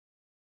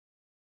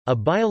A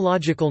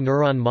biological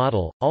neuron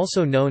model,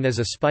 also known as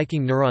a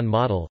spiking neuron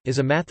model, is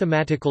a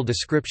mathematical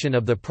description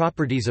of the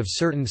properties of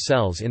certain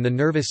cells in the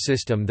nervous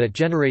system that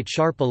generate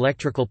sharp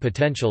electrical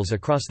potentials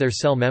across their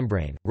cell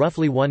membrane,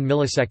 roughly 1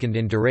 millisecond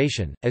in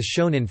duration, as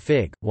shown in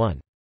Fig.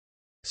 1.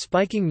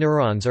 Spiking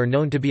neurons are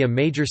known to be a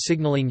major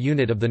signaling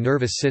unit of the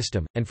nervous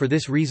system, and for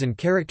this reason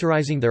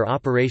characterizing their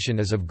operation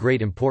is of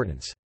great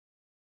importance.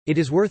 It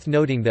is worth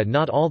noting that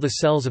not all the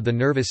cells of the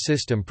nervous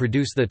system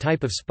produce the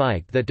type of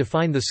spike that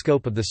define the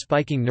scope of the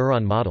spiking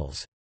neuron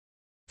models.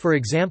 For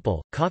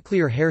example,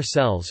 cochlear hair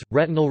cells,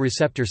 retinal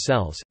receptor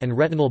cells, and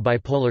retinal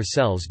bipolar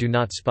cells do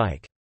not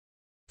spike.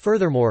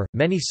 Furthermore,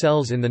 many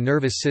cells in the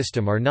nervous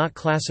system are not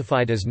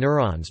classified as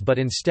neurons but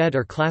instead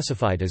are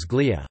classified as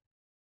glia.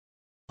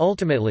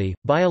 Ultimately,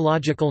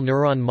 biological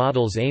neuron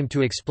models aim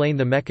to explain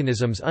the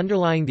mechanisms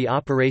underlying the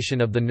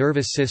operation of the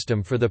nervous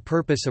system for the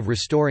purpose of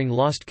restoring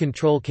lost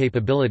control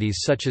capabilities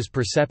such as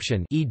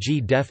perception,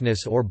 e.g.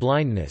 deafness or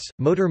blindness,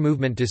 motor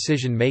movement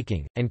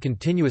decision-making, and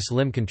continuous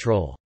limb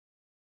control.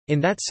 In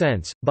that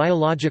sense,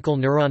 biological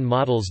neuron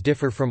models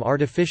differ from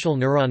artificial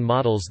neuron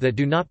models that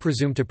do not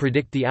presume to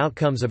predict the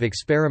outcomes of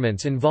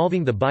experiments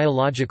involving the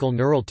biological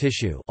neural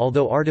tissue,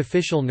 although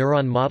artificial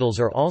neuron models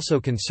are also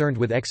concerned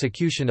with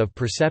execution of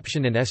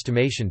perception and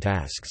estimation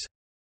tasks.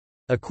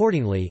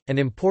 Accordingly, an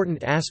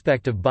important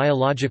aspect of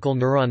biological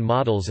neuron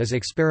models is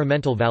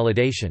experimental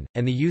validation,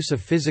 and the use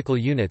of physical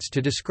units to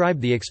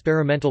describe the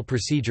experimental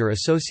procedure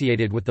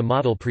associated with the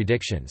model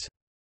predictions.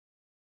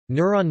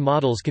 Neuron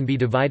models can be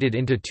divided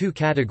into two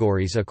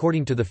categories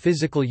according to the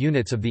physical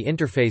units of the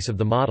interface of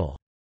the model.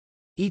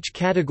 Each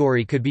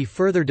category could be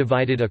further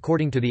divided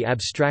according to the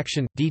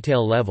abstraction,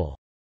 detail level.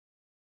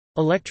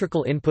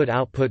 Electrical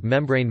input-output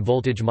membrane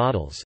voltage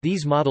models.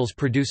 These models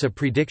produce a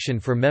prediction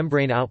for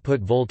membrane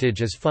output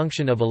voltage as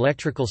function of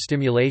electrical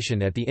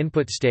stimulation at the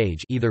input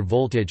stage, either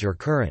voltage or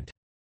current.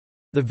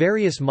 The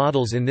various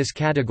models in this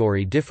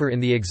category differ in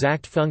the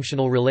exact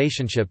functional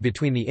relationship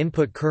between the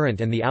input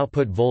current and the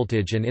output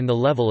voltage and in the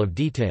level of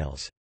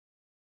details.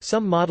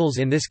 Some models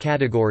in this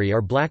category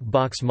are black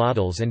box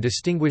models and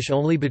distinguish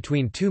only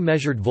between two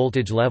measured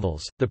voltage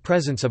levels, the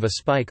presence of a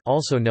spike,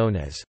 also known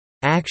as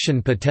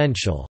action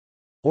potential,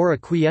 or a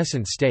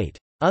quiescent state.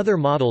 Other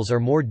models are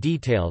more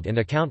detailed and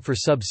account for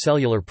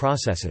subcellular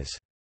processes.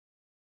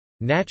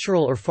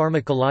 Natural or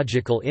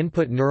pharmacological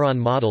input neuron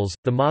models.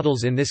 The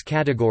models in this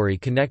category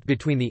connect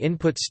between the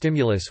input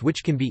stimulus,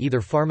 which can be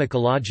either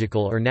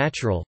pharmacological or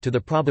natural, to the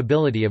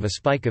probability of a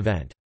spike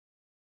event.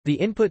 The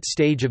input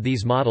stage of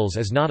these models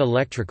is not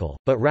electrical,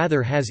 but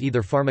rather has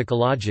either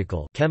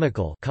pharmacological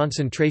chemical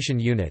concentration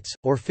units,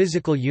 or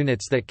physical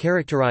units that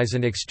characterize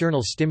an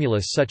external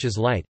stimulus such as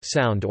light,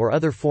 sound or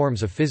other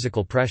forms of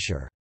physical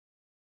pressure.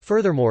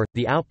 Furthermore,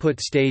 the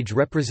output stage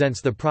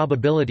represents the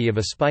probability of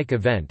a spike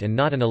event and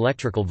not an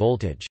electrical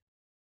voltage.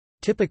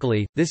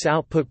 Typically, this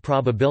output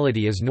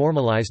probability is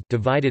normalized,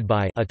 divided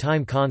by a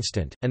time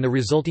constant, and the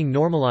resulting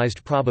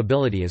normalized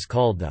probability is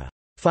called the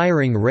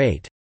firing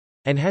rate,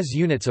 and has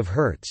units of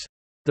hertz.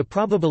 The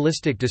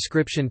probabilistic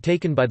description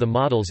taken by the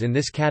models in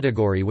this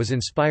category was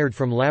inspired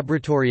from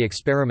laboratory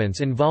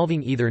experiments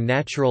involving either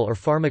natural or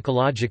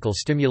pharmacological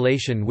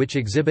stimulation which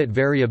exhibit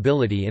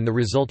variability in the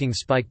resulting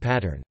spike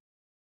pattern.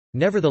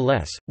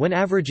 Nevertheless, when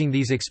averaging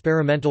these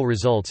experimental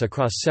results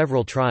across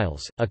several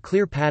trials, a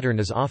clear pattern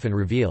is often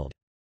revealed.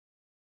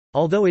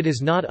 Although it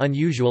is not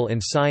unusual in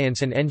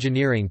science and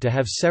engineering to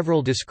have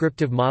several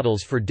descriptive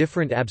models for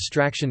different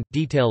abstraction,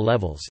 detail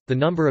levels, the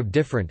number of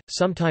different,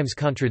 sometimes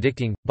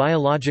contradicting,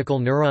 biological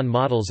neuron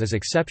models is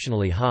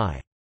exceptionally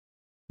high.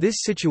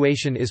 This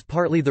situation is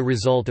partly the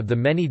result of the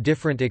many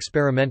different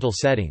experimental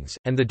settings,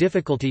 and the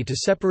difficulty to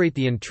separate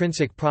the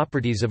intrinsic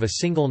properties of a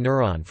single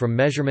neuron from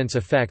measurements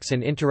effects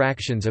and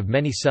interactions of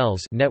many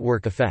cells,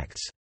 network effects.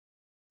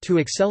 To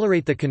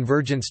accelerate the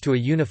convergence to a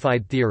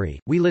unified theory,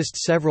 we list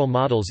several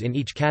models in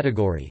each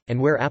category, and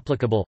where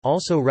applicable,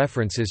 also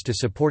references to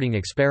supporting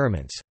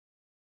experiments.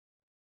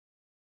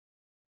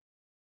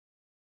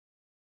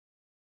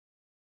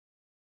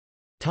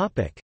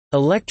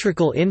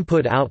 Electrical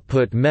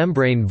input-output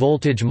membrane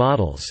voltage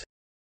models.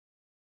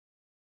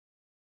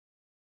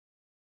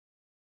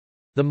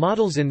 The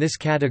models in this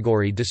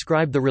category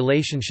describe the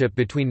relationship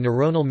between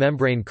neuronal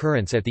membrane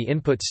currents at the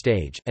input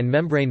stage, and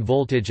membrane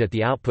voltage at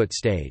the output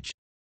stage.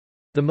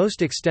 The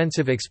most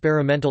extensive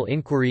experimental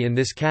inquiry in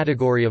this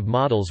category of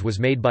models was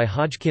made by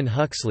Hodgkin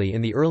Huxley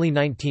in the early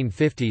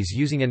 1950s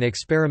using an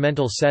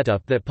experimental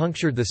setup that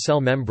punctured the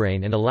cell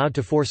membrane and allowed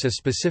to force a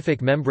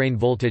specific membrane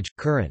voltage,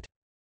 current.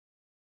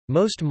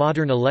 Most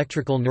modern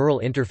electrical neural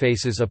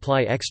interfaces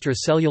apply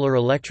extracellular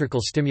electrical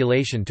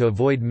stimulation to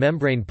avoid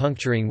membrane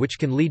puncturing, which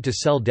can lead to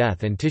cell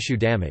death and tissue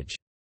damage.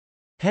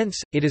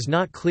 Hence, it is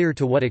not clear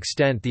to what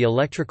extent the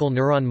electrical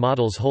neuron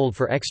models hold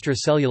for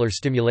extracellular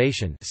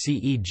stimulation,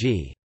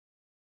 (CEG).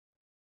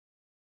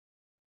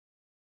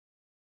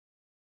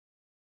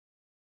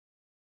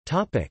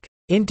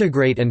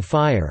 Integrate and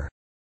fire.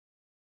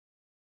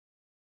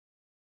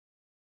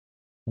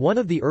 One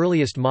of the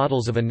earliest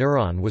models of a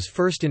neuron was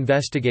first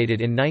investigated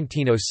in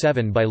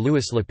 1907 by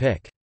Louis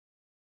Lepic.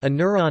 A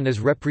neuron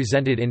is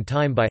represented in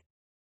time by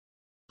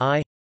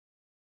I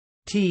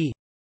t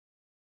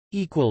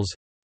equals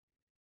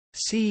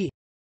c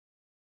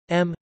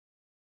m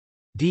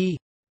d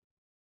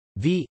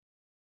v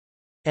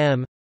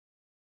m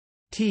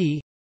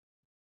t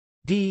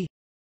d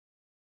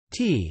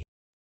t.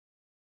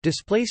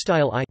 Display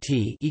style I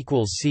t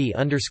equals c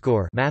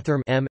underscore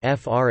mathrm m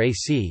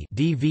frac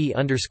dv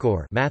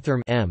underscore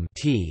mathrm m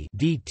t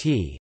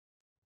dt,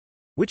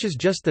 which is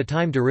just the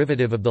time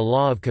derivative of the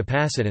law of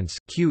capacitance,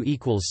 Q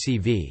equals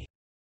CV.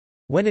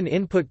 When an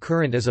input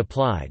current is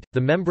applied,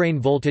 the membrane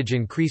voltage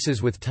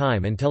increases with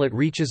time until it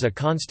reaches a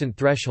constant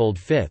threshold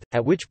φ,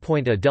 at which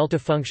point a delta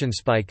function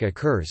spike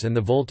occurs and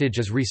the voltage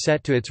is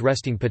reset to its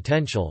resting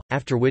potential,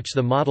 after which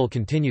the model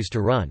continues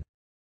to run.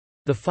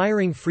 The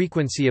firing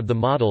frequency of the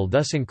model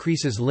thus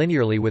increases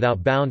linearly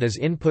without bound as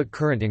input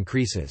current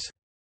increases.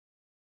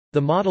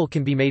 The model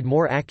can be made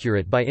more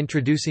accurate by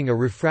introducing a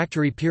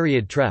refractory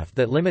period TREF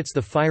that limits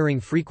the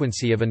firing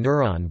frequency of a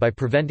neuron by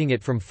preventing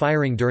it from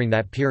firing during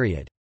that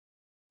period.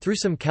 Through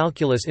some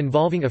calculus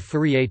involving a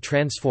Fourier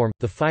transform,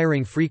 the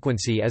firing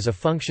frequency as a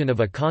function of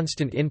a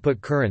constant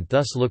input current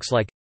thus looks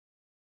like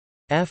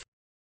f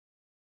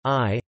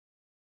I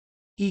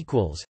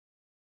equals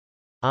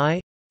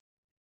I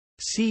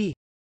c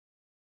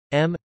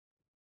m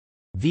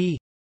v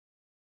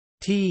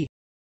t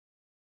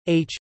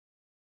h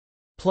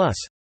plus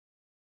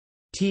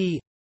t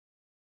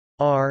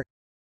r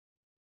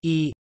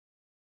e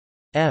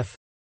f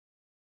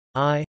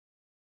I.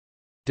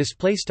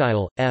 Display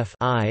style f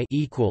I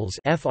equals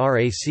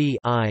frac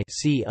I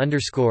c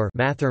underscore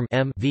mathrm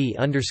m v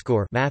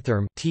underscore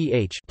mathrm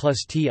th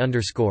plus t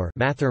underscore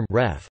mathrm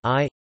ref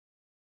I.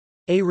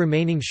 A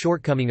remaining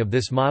shortcoming of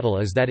this model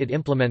is that it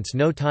implements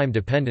no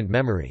time-dependent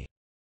memory.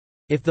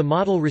 If the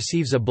model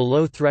receives a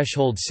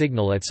below-threshold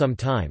signal at some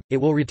time, it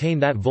will retain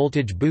that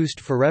voltage boost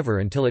forever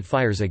until it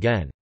fires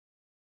again.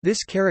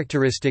 This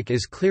characteristic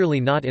is clearly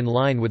not in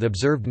line with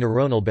observed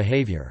neuronal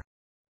behavior.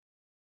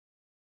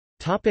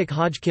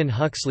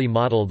 Hodgkin-Huxley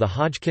model. The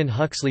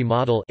Hodgkin-Huxley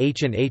model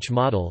 (H&H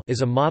model)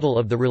 is a model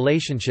of the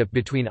relationship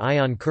between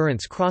ion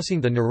currents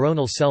crossing the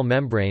neuronal cell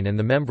membrane and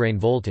the membrane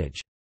voltage.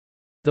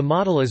 The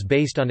model is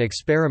based on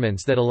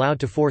experiments that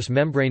allowed to force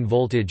membrane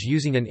voltage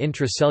using an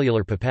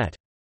intracellular pipette.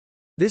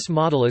 This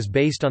model is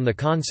based on the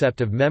concept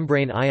of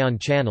membrane ion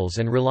channels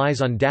and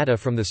relies on data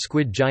from the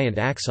squid giant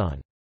axon.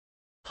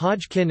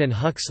 Hodgkin and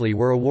Huxley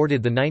were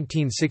awarded the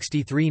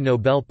 1963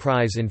 Nobel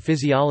Prize in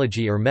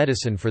Physiology or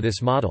Medicine for this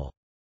model.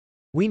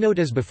 We note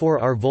as before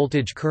our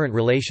voltage-current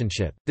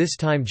relationship, this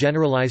time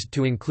generalized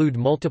to include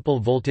multiple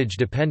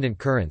voltage-dependent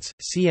currents,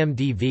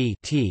 CMdV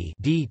T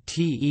dt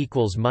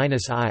equals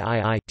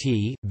 -II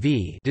T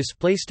V.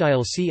 Display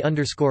style C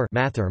underscore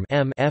mathrm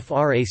M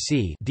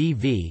frac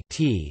dV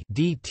T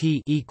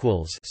dt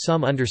equals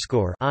sum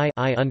underscore I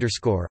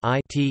underscore I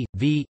T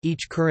V.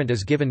 Each current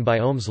is given by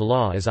Ohm's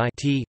law as I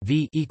T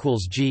V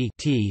equals G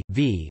T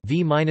V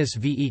V minus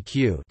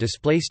VEQ.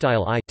 Display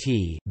style I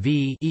T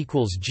V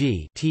equals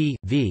G T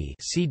V.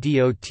 C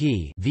dot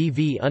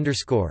VV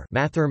underscore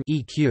mathrm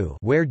EQ,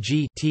 where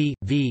G T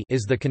V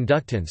is the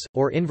conductance,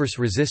 or inverse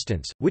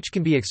resistance, which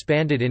can be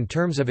expanded in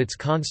terms of its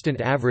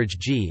constant average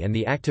G and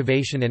the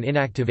activation and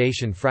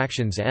inactivation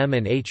fractions M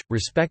and H,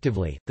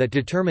 respectively, that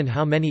determine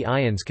how many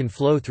ions can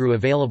flow through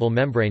available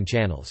membrane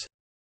channels.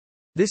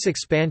 This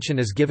expansion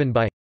is given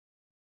by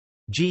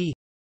G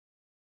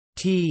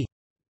T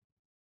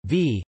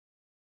V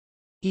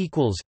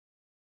equals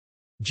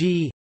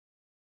G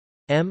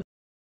M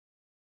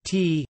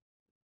T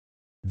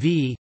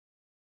V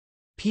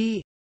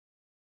P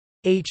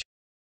H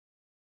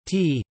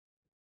T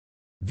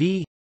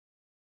V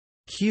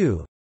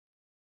Q.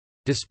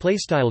 Display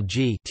style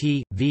G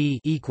T V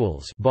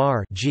equals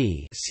bar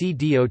G C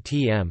dot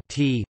M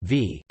T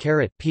V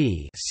caret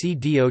P C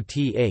dot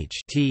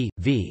H T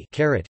V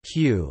caret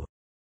Q,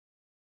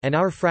 and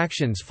our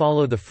fractions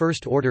follow the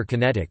first order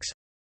kinetics.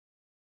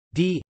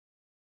 D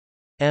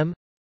M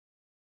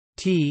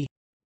T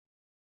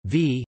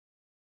V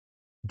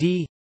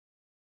D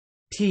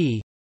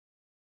T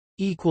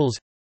equals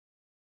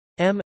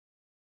M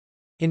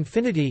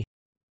infinity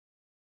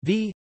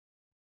V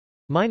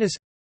minus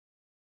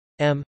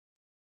M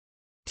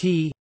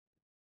T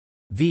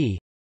V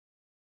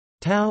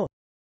tau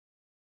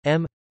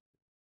M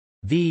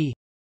V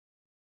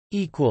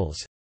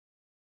equals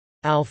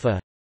alpha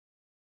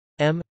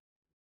M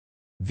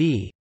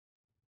V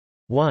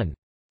 1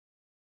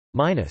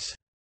 minus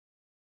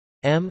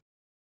M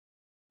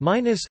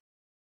minus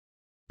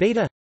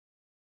beta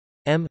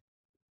M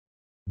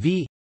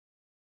V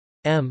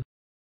M.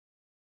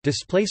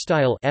 Display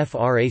style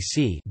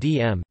frac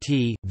dm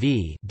t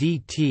v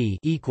dt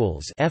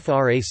equals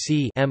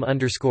frac m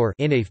underscore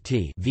inf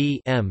t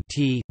v m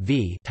t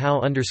v tau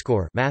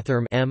underscore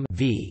mathrm m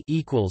v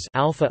equals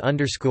alpha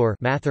underscore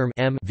mathrm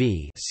m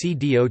v c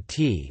dot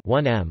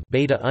 1 m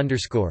beta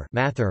underscore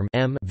mathrm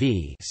m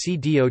v c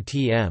dot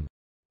m.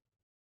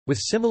 With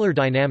similar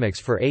dynamics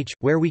for H,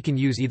 where we can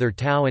use either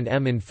tau and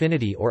m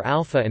infinity or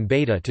alpha and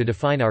beta to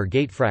define our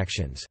gate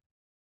fractions.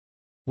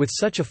 With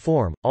such a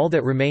form, all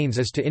that remains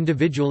is to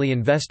individually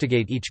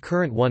investigate each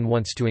current one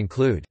wants to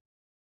include.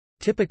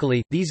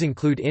 Typically, these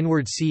include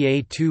inward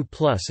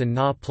Ca2+ and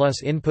Na+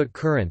 input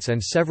currents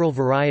and several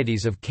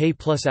varieties of K+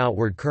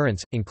 outward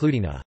currents,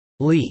 including a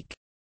leak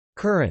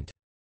current.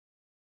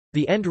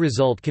 The end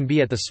result can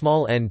be at the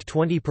small end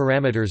 20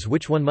 parameters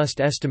which one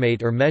must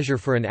estimate or measure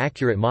for an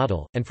accurate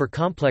model, and for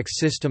complex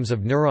systems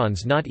of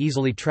neurons not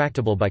easily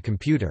tractable by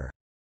computer.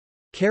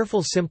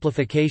 Careful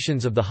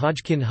simplifications of the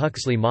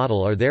Hodgkin-Huxley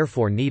model are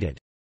therefore needed.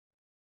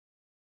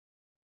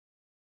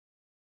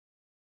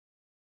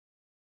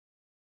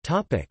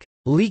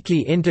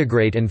 Leaky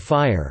integrate and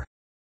fire.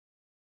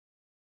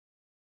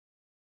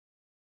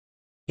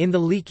 In the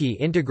leaky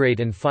integrate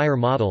and fire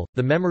model,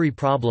 the memory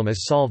problem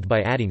is solved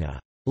by adding a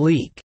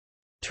leak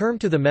term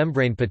to the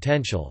membrane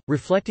potential,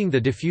 reflecting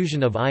the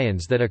diffusion of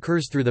ions that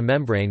occurs through the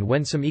membrane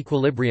when some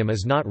equilibrium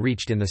is not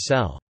reached in the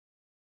cell.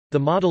 The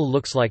model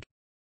looks like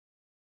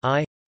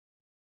I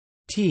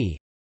T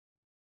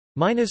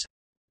minus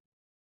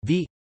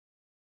V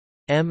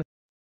M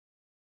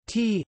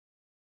T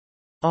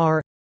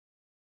R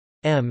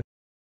M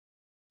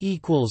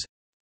equals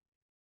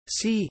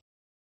C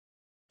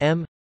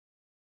M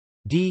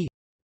D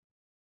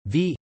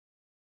V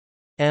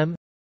M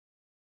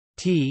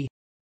T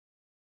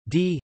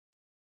D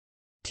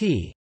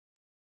T.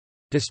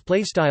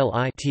 Display style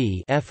I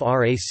T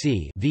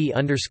frac V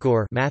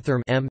underscore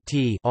mathrm M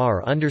T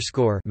R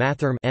underscore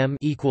mathrm M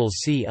equals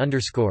C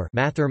underscore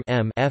mathrm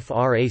M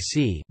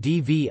frac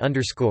D V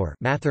underscore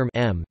mathrm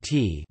M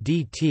T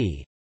D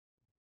T.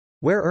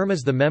 Where ERM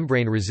is the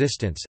membrane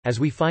resistance, as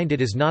we find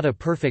it is not a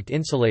perfect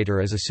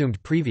insulator as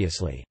assumed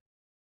previously.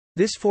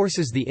 This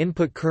forces the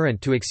input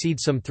current to exceed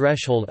some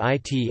threshold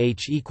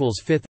ITH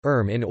equals 5th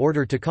ERM in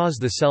order to cause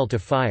the cell to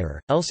fire,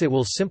 else it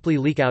will simply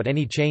leak out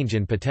any change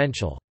in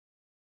potential.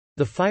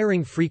 The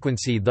firing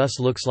frequency thus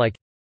looks like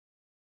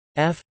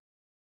F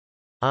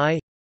I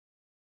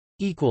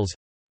equals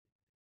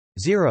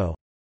 0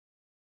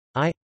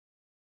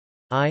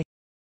 I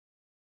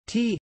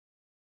T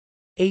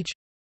H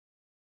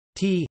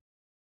T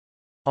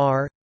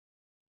R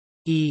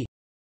E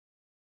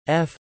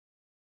F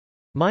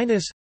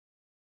minus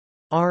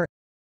R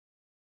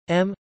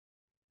M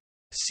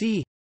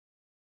C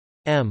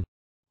M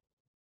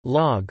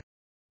log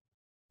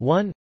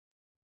 1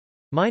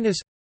 minus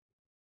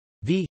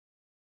V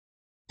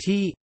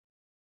T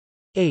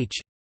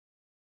H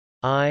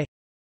I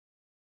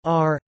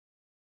R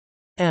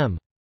M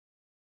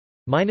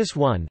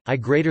 -1 I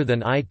greater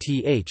than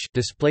ITH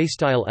display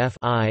style F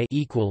I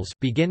equals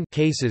begin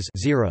cases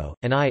 0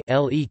 and I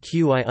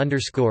LEQI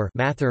underscore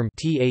mathrm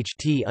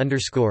THT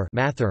underscore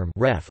mathrm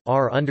ref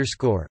R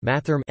underscore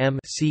mathrm M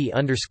C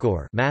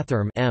underscore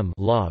mathrm M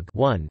log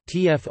 1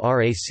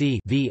 TFRAC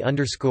V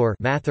underscore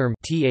mathrm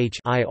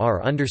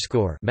THIR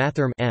underscore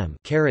mathrm M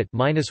caret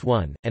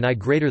 -1 and I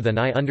greater than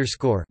I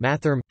underscore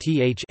mathrm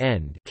TH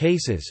end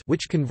cases,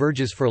 which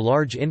converges for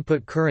large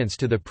input currents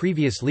to the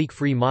previous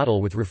leak-free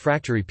model with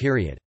refractory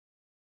period.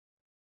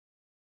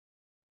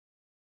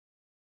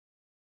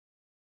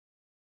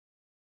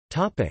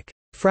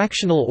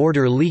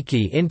 Fractional-order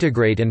leaky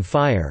integrate and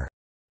fire.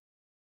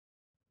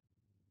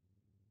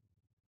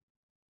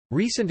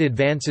 Recent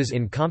advances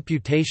in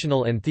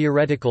computational and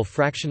theoretical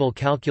fractional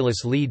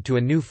calculus lead to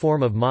a new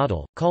form of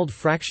model, called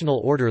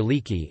fractional-order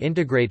leaky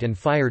integrate and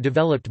fire,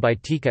 developed by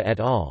Theta et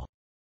al.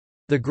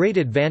 The great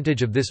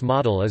advantage of this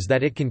model is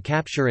that it can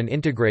capture and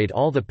integrate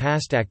all the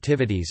past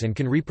activities and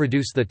can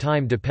reproduce the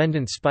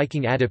time-dependent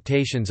spiking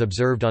adaptations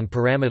observed on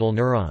pyramidal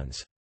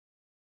neurons.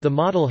 The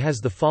model has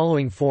the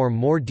following form.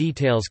 More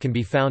details can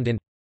be found in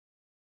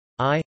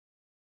I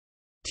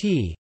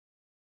T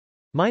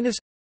minus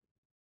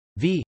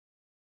V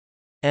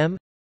M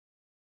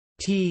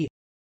T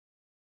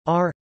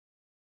R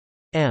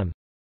M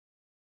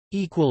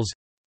equals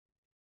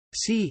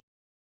C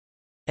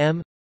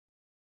M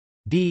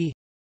D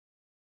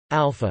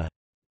alpha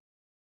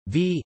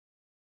V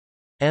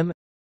M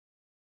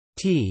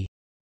T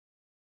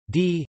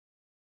D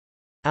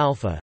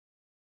alpha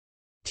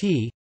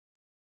T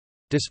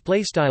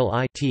display style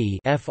I T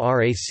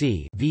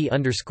frac V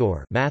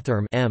underscore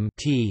mathrm M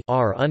T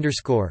R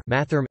underscore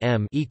mathrm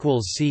M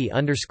equals C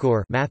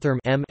underscore mathrm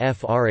M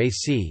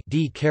frac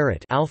D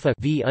caret alpha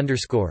V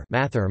underscore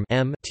mathrm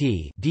M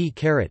T D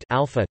caret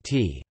alpha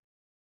T.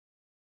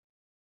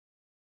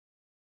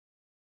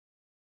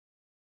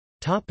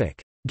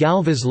 Topic: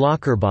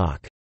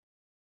 Galves-Löcherbach.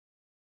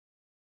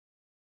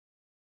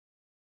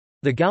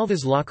 The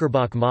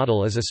Galves-Löcherbach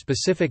model is a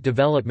specific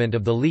development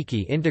of the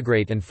leaky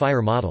integrate and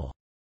fire model.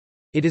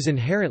 It is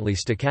inherently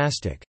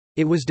stochastic.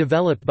 It was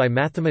developed by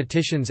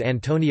mathematicians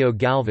Antonio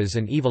Galves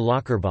and Eva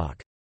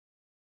Löcherbach.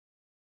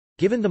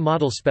 Given the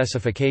model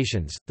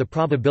specifications, the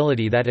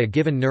probability that a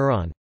given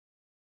neuron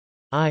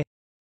I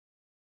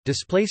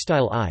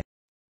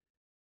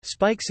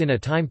spikes in a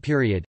time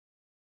period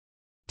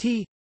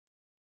t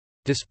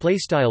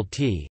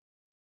T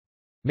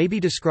may be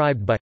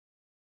described by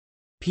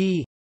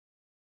P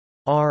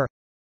R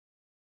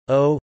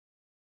O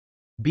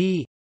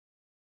B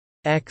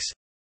X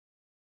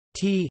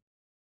T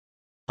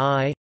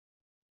I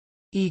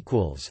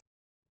equals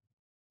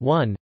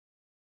 1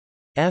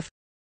 F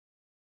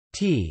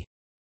T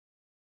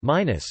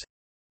minus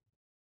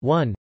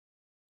 1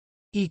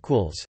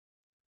 equals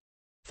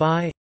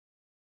phi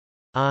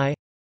I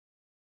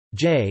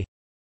J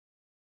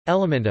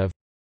element of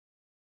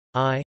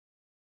I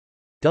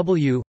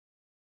W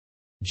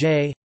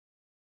J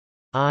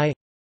I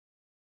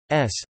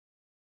S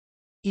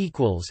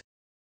equals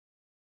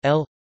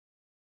L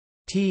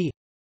T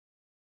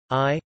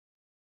I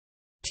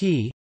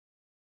T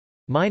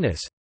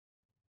minus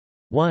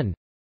 1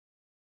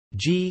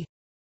 G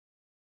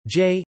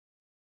J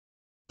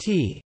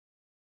T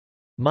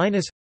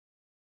minus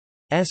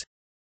S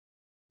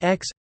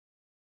X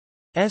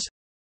S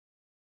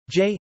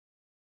J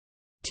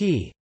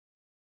T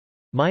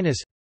minus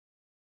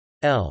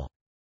L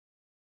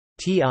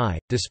Ti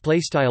display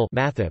style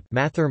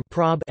mathrm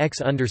prob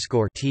x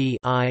underscore T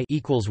I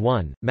equals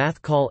 1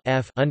 math call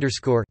F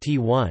underscore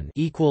T1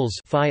 equals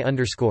phi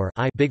underscore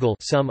I biggle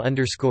sum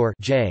underscore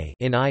J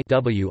in I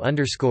W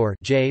underscore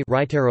J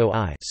right arrow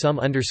I sum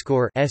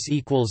underscore S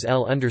equals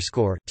L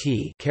underscore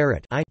T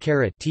caret I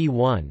caret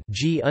T1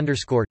 G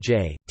underscore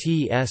J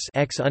T S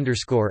x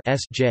underscore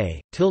S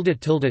J tilde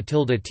tilde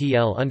tilde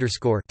TL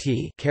underscore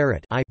T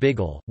caret I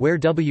biggle where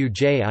W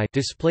J I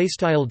display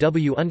style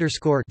W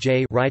underscore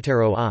J right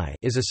arrow I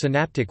is a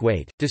synaptic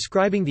weight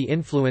describing the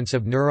influence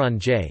of neuron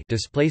J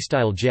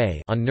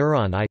j on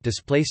neuron I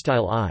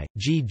I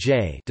G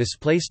J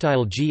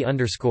G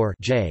underscore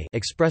J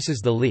expresses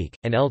the leak,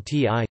 and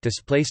LTI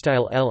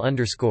L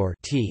underscore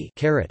T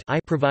caret I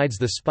provides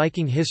the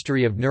spiking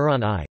history of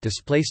neuron I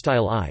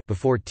I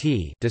before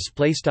T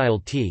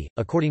T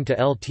according to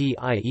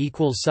LTI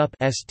equals sup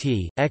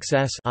ST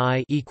XS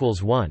I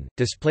equals 1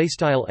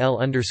 L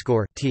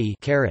underscore T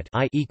caret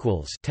I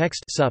equals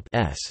text sup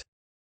S.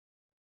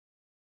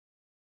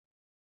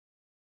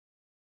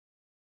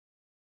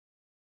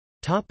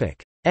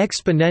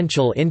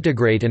 Exponential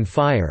integrate and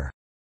fire.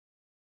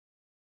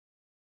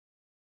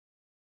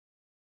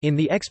 In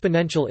the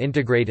exponential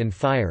integrate and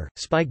fire,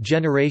 spike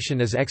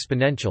generation is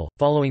exponential,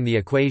 following the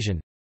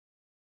equation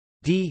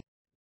d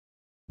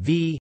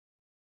v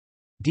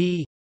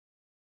d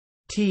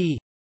t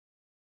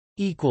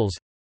equals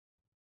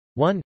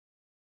 1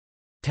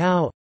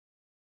 tau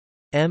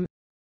m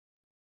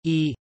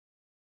e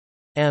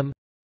m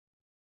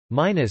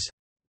minus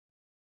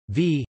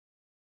v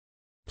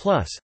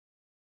plus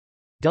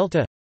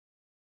delta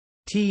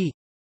t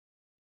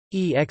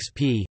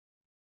exp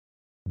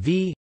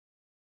v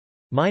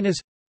minus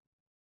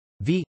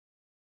v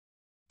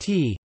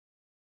t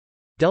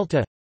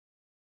delta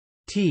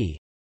t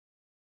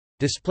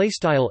display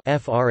style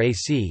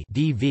frac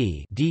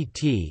dv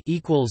dt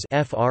equals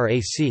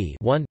frac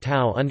 1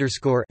 tau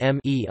underscore m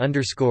e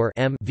underscore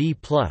m v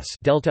plus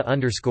delta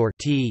underscore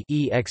t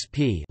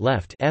exp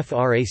left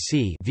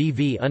frac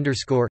v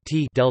underscore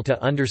t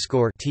delta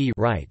underscore t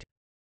right,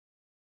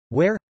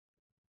 where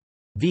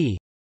v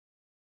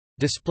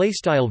display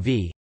style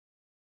v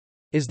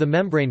is the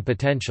membrane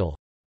potential,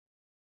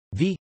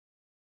 v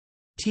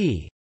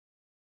t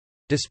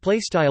display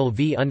style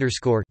v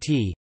underscore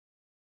t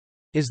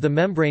is the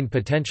membrane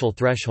potential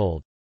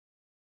threshold,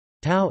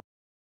 tau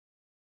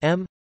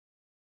m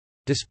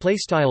display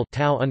style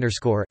tau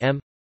underscore m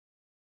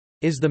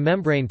is the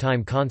membrane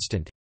time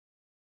constant,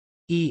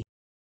 e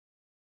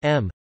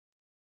m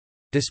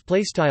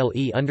display style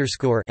e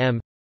underscore m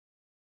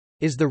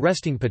is the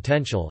resting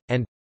potential,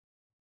 and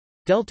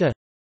delta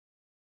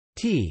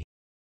t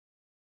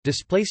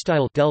display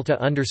style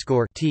delta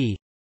underscore t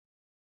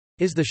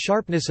is the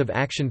sharpness of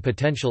action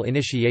potential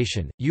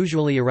initiation,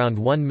 usually around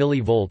 1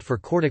 mV for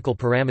cortical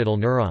pyramidal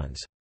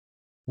neurons.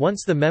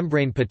 Once the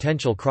membrane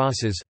potential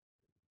crosses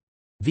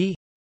v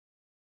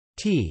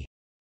t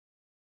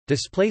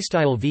display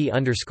style v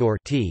underscore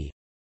t,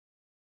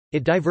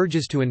 it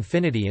diverges to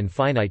infinity in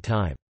finite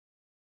time.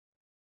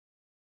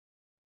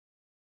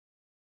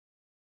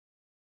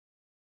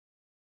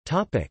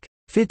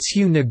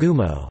 FitzHugh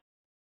Nagumo.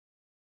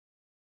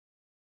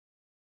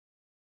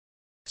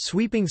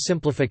 Sweeping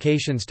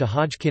simplifications to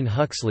Hodgkin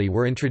Huxley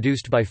were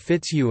introduced by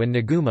FitzHugh and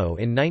Nagumo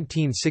in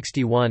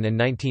 1961 and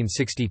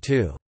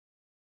 1962.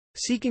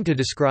 Seeking to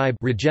describe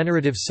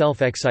regenerative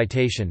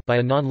self-excitation by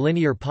a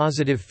nonlinear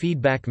positive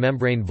feedback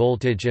membrane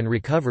voltage and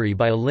recovery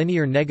by a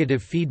linear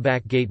negative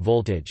feedback gate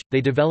voltage,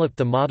 they developed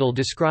the model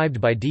described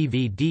by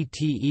dV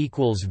dt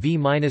equals V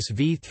minus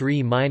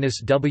V3 minus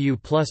W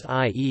plus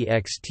I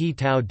ext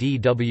tau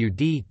dW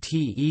dt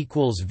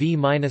equals V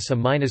minus a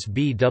minus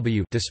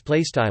BW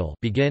display style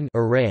begin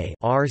array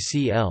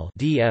RCL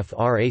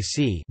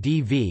dfrac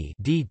dV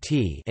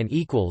dt and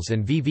equals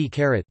and VV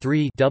caret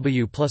 3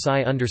 W plus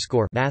I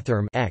underscore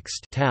mathrm X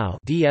tau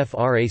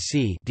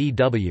dfrac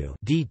dw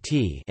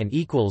dt and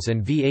equals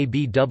and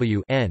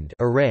VABW end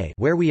array,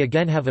 where we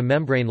again have a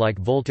membrane-like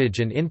voltage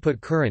and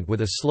input current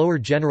with a slower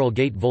general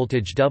gate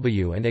voltage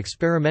W and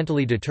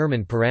experimentally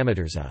determined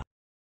parameters A.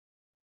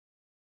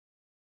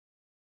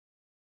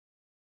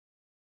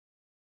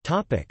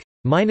 Topic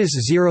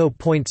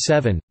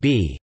 -0.7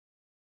 b.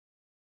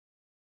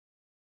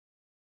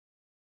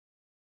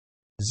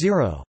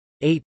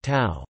 0.8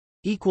 tau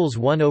equals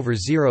 1 over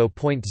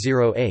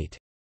 0.08.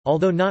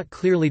 Although not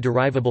clearly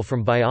derivable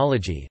from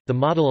biology, the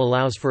model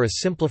allows for a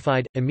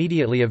simplified,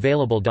 immediately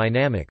available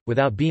dynamic,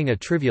 without being a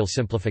trivial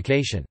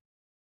simplification.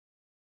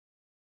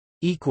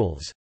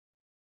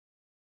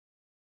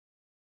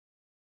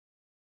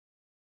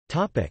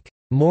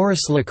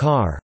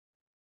 Morris-Lecar.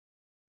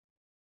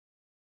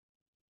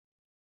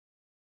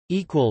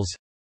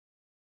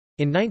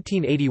 In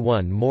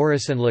 1981,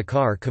 Morris and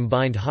Lecar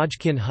combined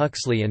Hodgkin,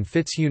 Huxley and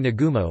FitzHugh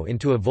Nagumo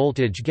into a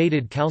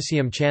voltage-gated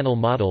calcium channel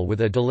model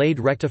with a delayed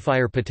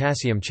rectifier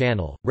potassium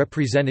channel,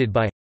 represented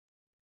by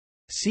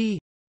C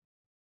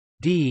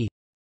D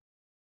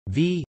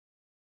V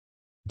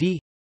D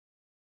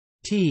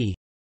T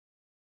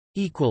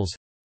equals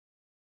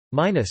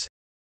minus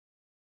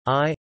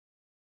I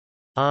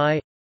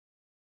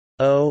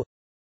O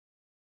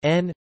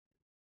N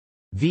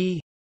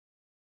V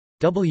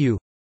W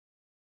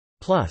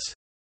plus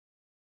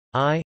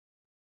I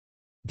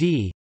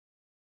D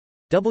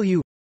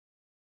W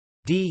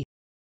D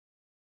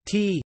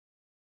T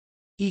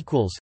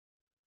equals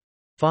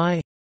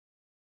phi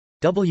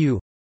W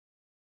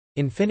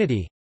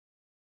infinity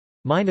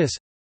minus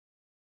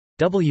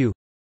W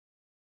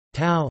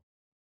tau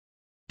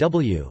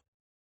W.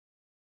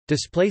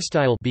 Display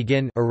style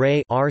begin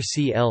array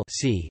RCL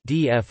C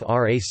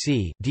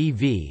DFRAC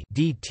DV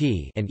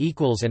DT and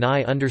equals and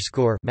I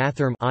underscore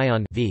mathrm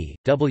ion V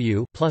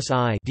W plus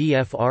I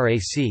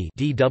DFRAC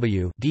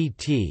DW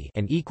DT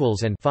and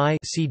equals and phi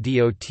C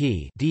DOT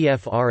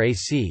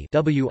DFRAC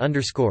W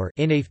underscore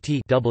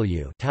INAFT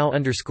W tau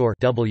underscore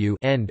W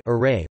end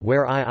array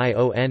where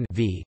IION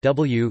V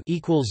W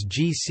equals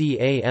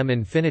GCAM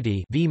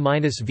infinity V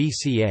minus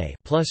VCA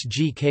plus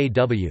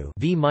GKW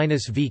V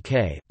minus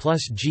VK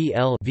plus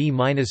GL V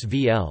minus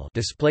VL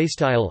display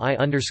style I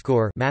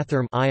underscore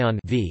mathrm ion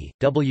V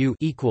W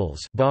equals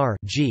bar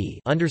G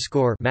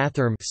underscore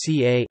mathrm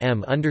CA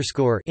M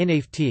underscore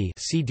INAFT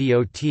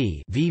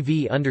CDOT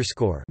VV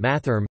underscore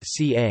mathrm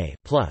CA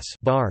plus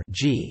bar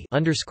G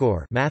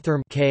underscore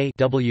mathrm K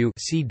W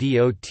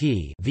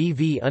CDOT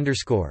VV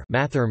underscore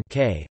mathrm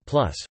K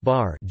plus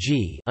bar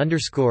G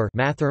underscore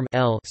mathrm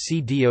L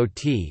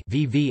CDOT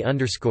VV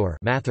underscore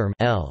mathrm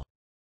L.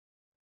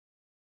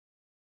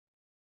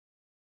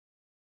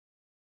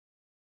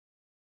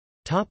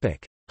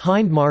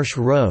 Hindmarsh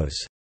Rose.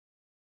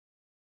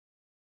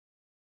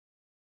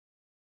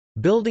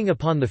 Building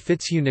upon the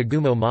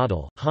FitzHugh-Nagumo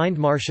model,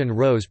 Hindmarsh and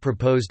Rose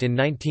proposed in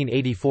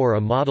 1984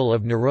 a model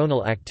of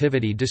neuronal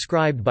activity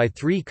described by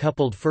three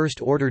coupled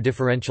first-order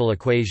differential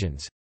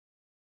equations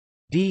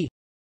d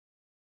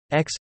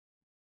x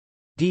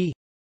d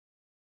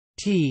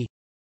t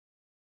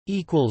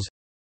equals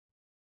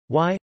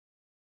y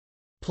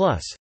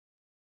plus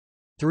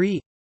 3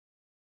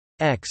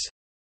 x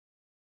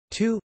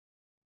 2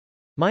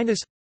 minus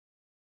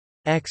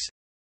x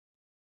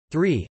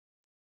 3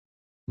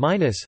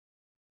 minus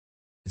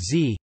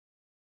z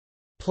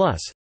plus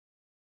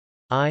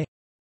I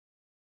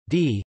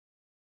d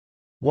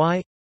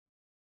y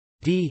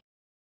d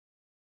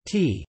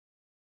t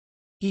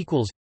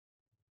equals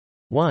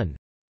 1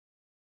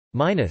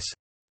 minus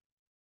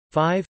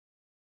 5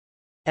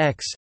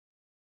 x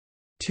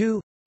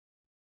 2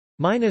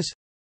 minus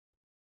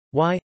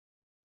y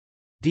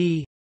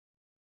d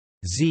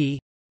z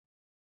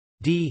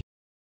d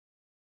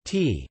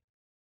T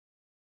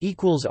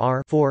equals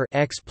R 4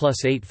 x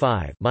plus 8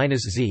 5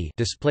 minus Z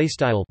display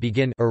style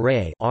begin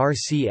array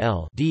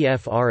RCL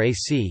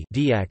DFRAC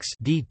DX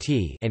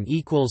DT and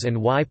equals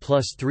and Y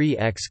plus 3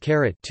 x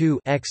caret 2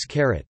 x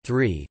caret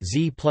 3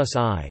 Z plus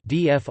I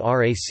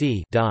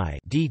DFRAC die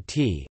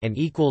DT and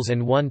equals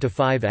and 1 to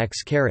 5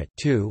 x caret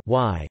 2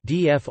 Y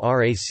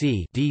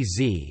DFRAC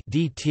DZ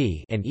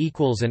DT and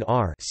equals and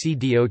R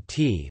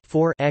CDOT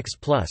 4 x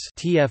plus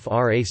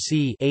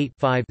TFRAC 8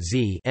 5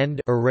 Z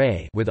end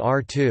array with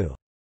R2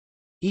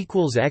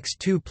 equals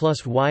x2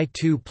 plus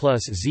y2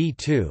 plus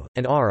z2,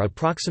 and r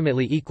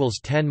approximately equals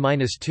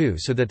 10-2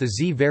 so that the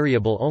z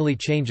variable only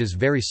changes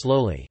very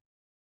slowly.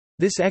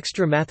 This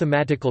extra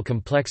mathematical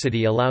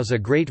complexity allows a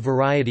great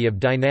variety of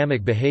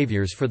dynamic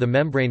behaviors for the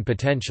membrane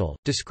potential,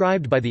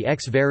 described by the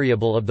x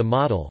variable of the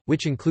model,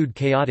 which include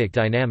chaotic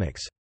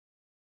dynamics.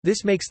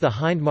 This makes the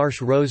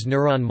Hindmarsh-Rose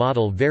neuron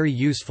model very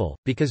useful,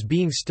 because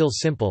being still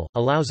simple,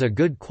 allows a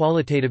good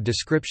qualitative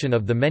description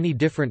of the many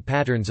different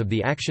patterns of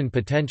the action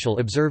potential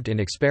observed in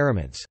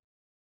experiments.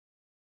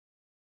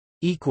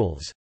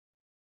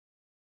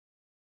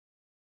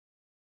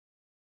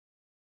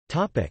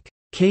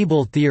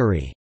 Cable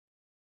theory.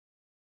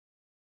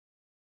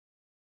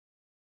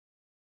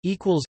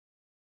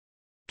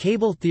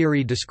 Cable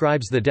theory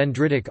describes the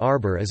dendritic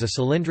arbor as a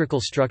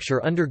cylindrical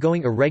structure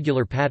undergoing a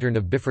regular pattern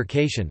of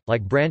bifurcation,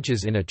 like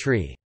branches in a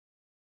tree.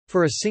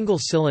 For a single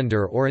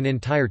cylinder or an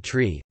entire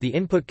tree, the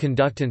input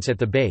conductance at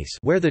the base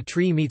where the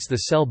tree meets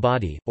the cell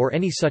body, or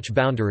any such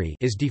boundary,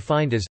 is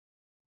defined as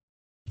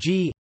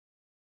G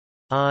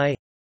I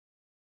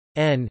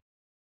N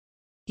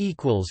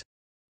equals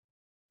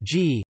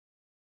G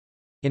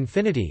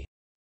infinity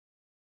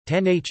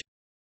tan H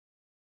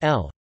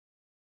L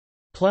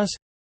plus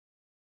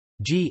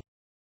G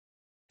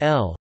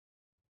L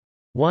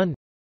 1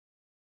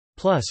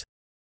 plus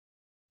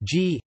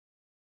G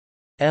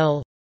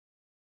L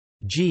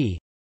G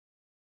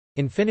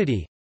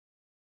infinity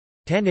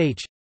tan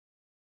H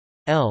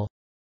L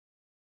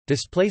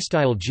display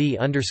style G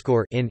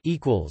underscore in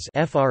equals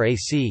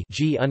frac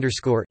G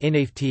underscore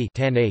inft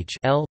tan H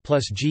L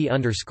plus G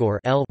underscore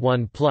L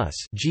 1 plus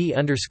G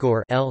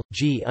underscore L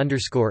G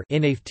underscore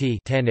inft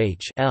tan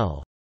H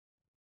L,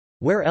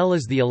 where L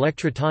is the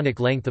electrotonic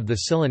length of the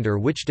cylinder,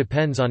 which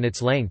depends on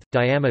its length,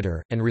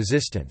 diameter, and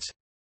resistance.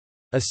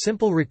 A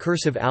simple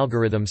recursive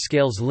algorithm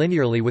scales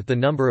linearly with the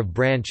number of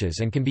branches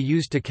and can be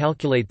used to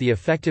calculate the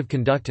effective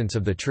conductance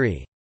of the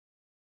tree.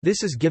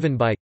 This is given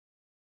by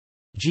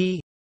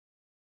G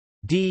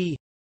D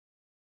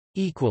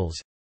equals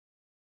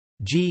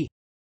G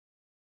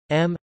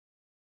M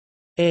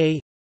A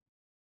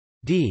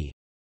D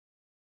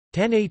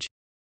tan H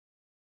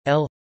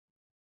L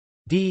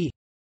D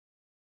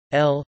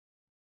L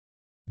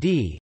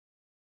D.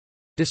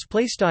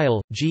 Display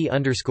style G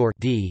underscore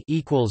D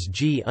equals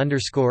G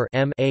underscore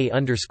M A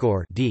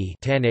underscore D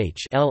tan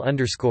H L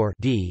underscore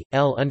D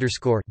L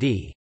underscore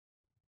D,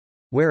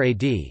 where A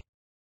D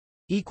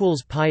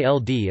equals pi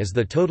LD is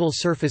the total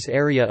surface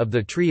area of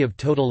the tree of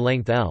total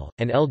length L,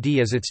 and LD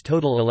is its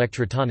total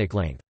electrotonic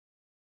length.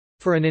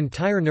 For an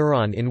entire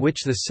neuron in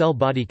which the cell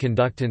body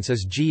conductance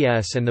is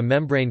Gs and the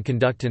membrane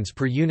conductance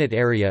per unit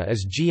area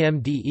is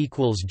GMD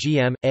equals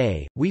GM,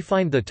 we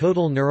find the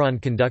total neuron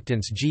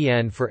conductance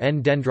Gn for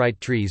n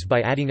dendrite trees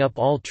by adding up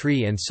all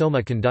tree and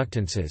soma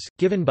conductances,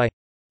 given by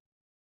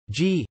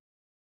G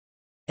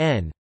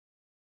n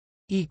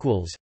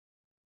equals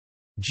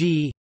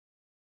G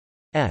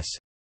s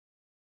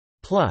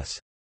plus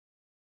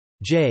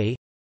J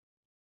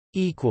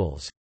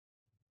equals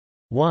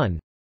 1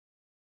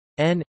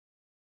 n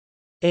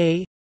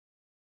A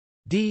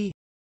D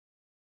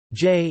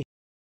J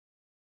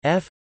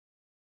F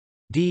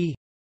D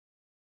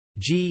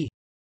G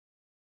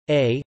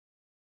A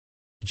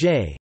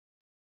J.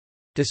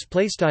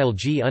 Display style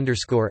G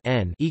underscore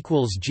n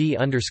equals G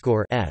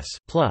underscore s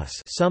plus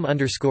sum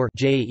underscore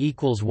J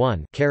equals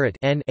 1 caret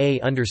n A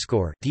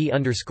underscore D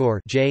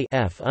underscore J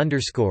F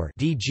underscore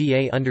D G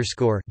A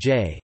underscore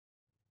J,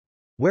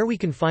 where we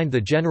can find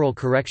the general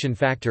correction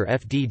factor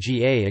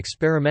FDGA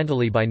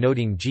experimentally by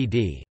noting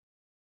GD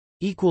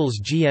equals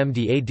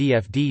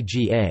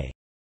GMDADFDGA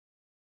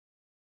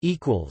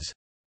equals.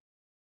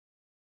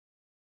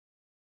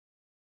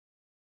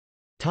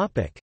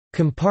 Topic: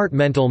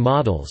 Compartmental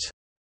models.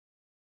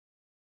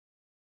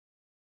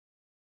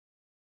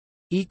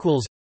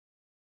 Equals.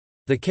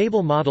 The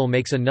cable model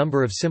makes a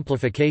number of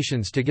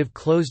simplifications to give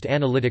closed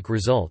analytic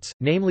results,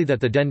 namely that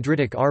the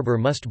dendritic arbor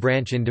must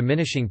branch in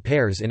diminishing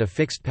pairs in a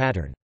fixed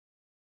pattern.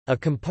 A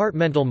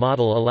compartmental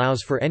model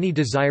allows for any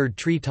desired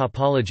tree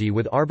topology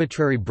with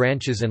arbitrary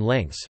branches and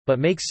lengths, but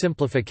makes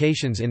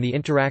simplifications in the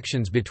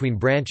interactions between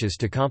branches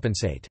to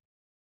compensate.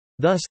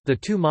 Thus, the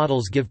two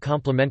models give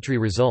complementary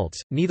results,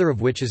 neither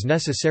of which is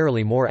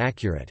necessarily more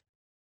accurate.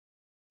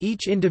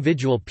 Each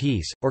individual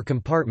piece, or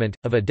compartment,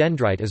 of a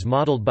dendrite is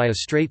modeled by a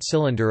straight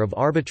cylinder of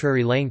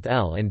arbitrary length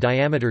L and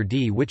diameter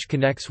d which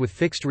connects with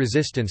fixed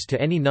resistance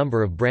to any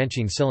number of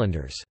branching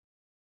cylinders.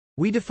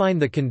 We define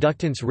the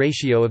conductance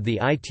ratio of the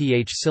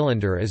ith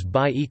cylinder as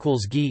bi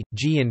equals G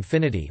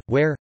infinity,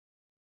 where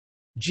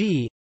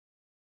G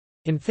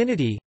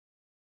infinity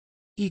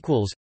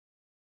equals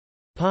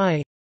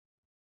pi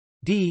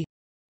d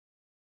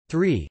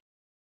 3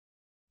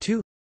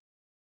 2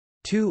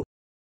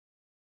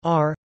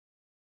 r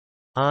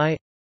I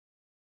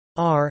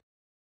r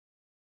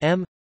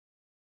m.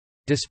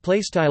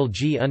 Display style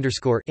G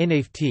underscore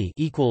inft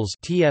equals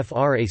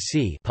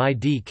TFRAC pi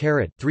d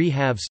caret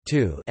 3/2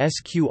 2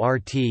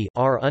 sqrt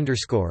r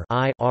underscore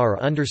I r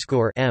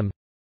underscore m,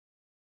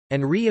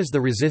 and Re is the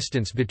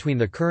resistance between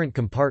the current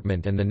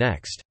compartment and the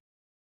next.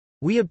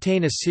 We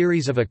obtain a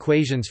series of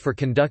equations for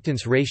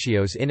conductance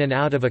ratios in and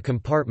out of a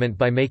compartment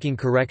by making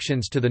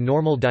corrections to the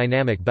normal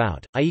dynamic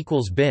bout I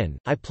equals bin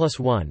I plus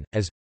 1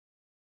 as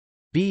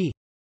B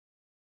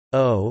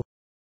O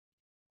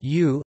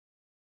U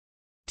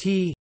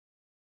T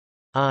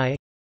I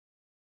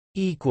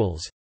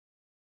equals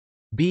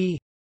B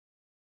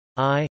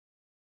I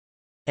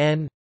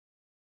N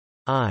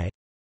I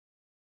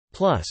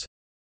plus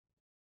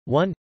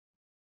 1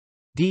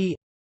 D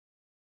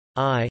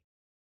I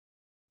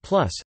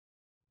plus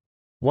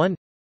 1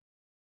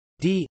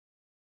 D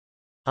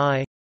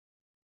I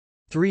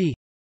 3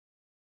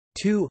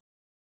 2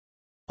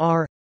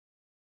 R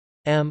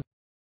M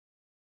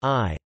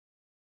I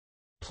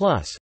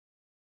plus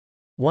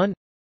 1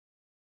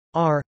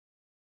 R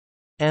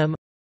M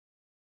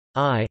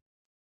I.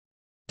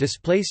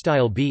 Display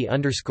style B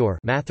underscore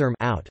mathrm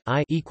out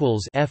I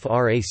equals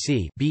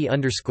frac B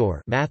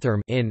underscore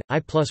mathrm in I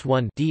plus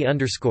 1 D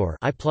underscore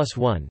I plus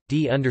 1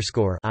 D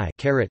underscore I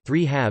caret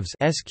 3/2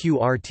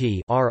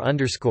 sqrt R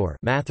underscore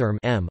mathrm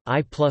M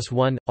I plus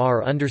 1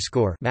 R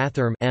underscore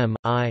mathrm M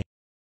I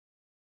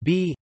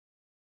B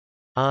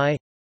I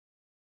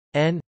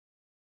N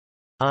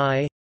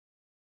I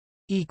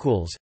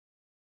equals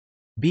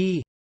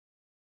B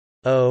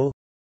O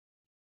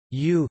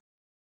U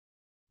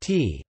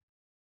T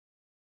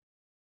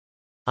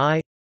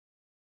I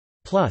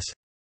plus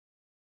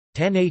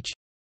tan H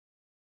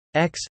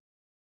X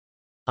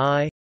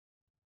I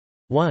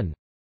 1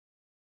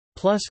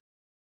 plus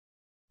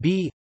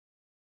B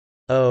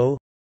O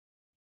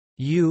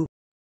U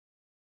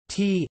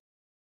T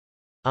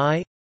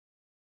I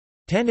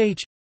tan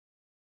H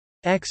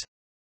X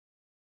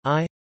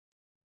I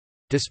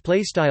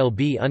display style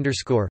B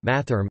underscore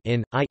mathrm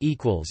in I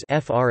equals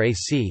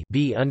frac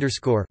B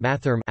underscore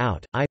mathrm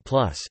out I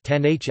plus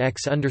tan H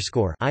X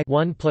underscore I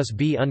 1 plus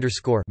B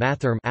underscore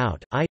mathrm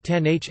out I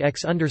tan H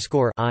X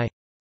underscore I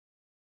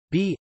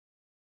B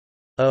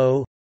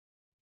O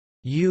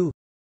U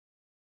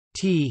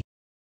T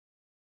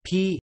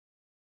P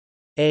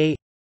A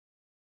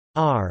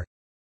R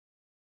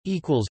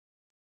equals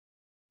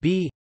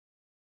B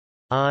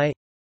I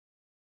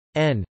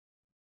N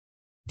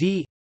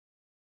D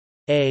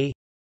A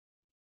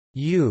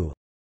U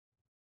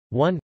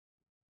 1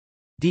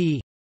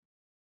 D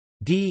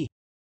D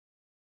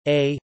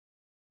A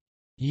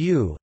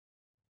U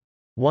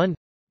 1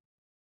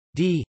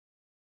 D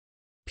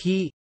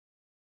P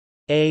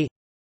A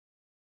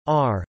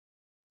R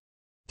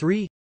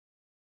 3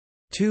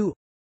 2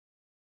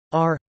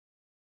 R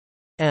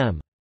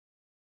M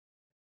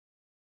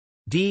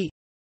D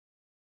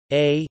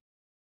A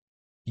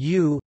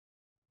U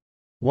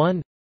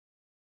 1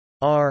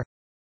 R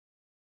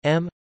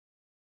M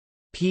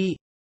P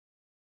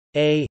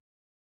A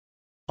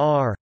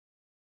R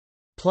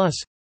plus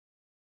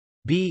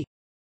B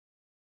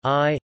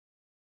I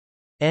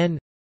N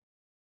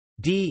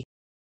D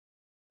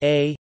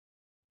A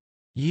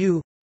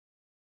U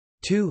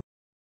 2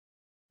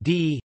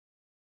 D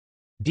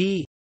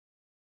D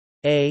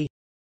A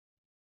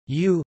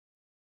U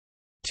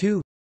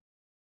 2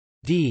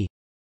 D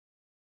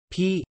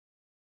P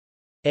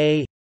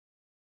A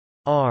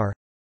R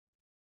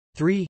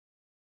 3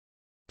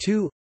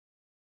 2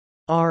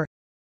 R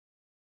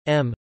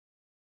M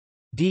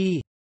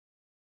D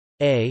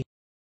A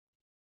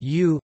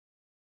U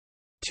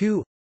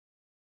 2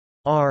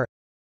 R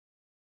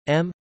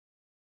M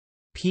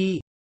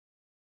P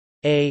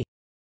A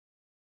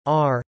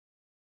R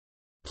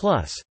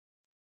plus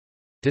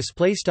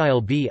display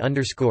style B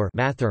underscore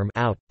mathrm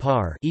out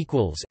par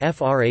equals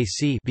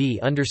frac B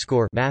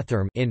underscore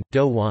mathrm in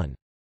do 1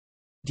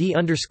 D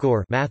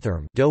underscore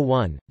mathrm do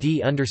 1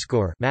 D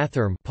underscore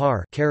mathrm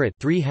par caret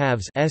 3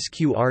 halves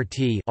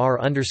sqrt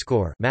R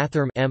underscore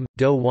mathrm M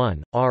do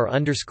 1 R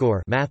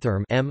underscore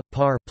mathrm M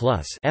par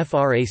plus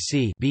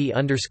frac B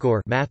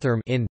underscore mathrm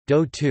in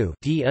do 2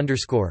 D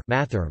underscore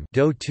mathrm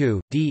do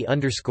 2 D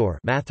underscore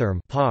mathrm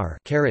par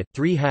caret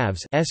 3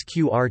 halves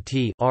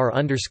sqrt R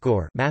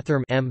underscore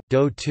mathrm M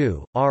do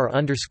 2 R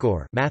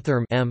underscore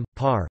mathrm M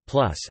par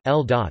plus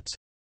L dots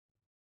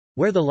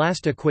where the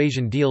last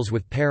equation deals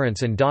with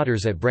parents and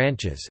daughters at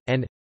branches,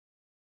 and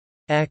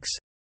x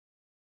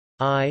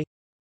I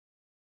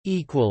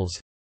equals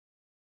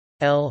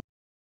L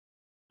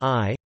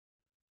I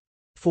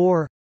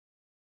 4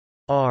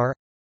 R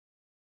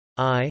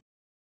I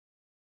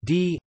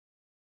D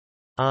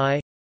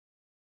I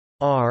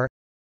R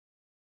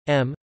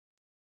M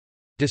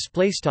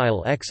display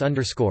style x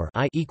underscore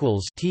I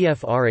equals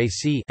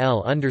tfrac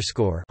L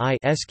underscore I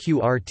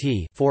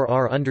sqrt 4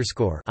 R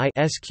underscore I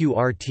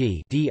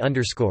sqrt D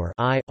underscore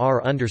I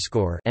R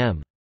underscore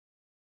M.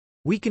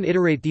 We can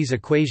iterate these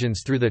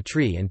equations through the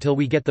tree until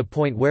we get the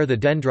point where the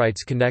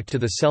dendrites connect to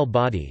the cell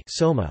body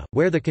soma,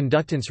 where the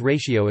conductance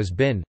ratio is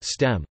bin,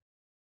 stem.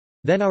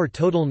 Then our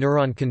total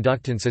neuron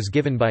conductance is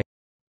given by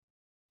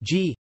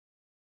G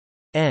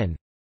N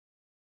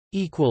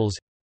equals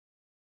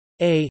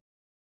A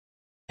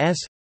S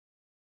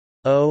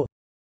O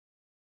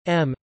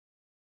M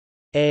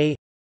A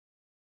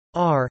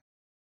R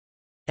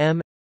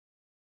M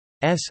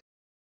S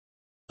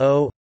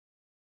O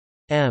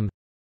M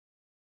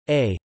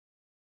A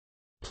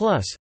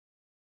plus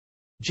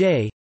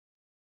J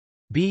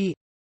B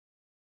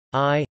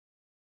I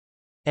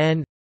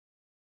N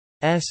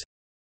S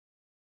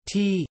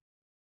T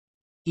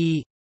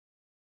E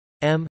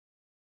M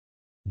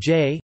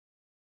J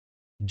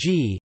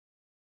G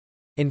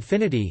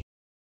infinity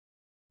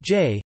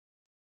J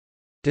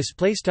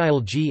display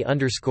style G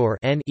underscore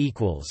N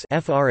equals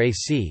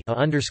frac A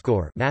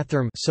underscore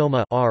mathrm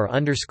soma R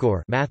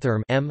underscore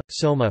mathrm M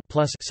soma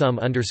plus sum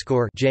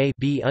underscore J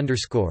B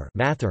underscore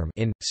mathrm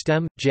in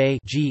stem J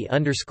G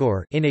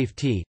underscore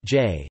inft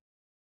J.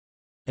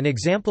 An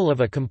example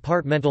of a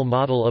compartmental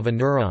model of a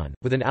neuron,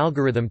 with an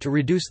algorithm to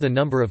reduce the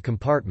number of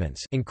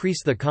compartments,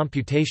 increase the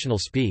computational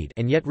speed,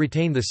 and yet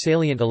retain the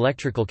salient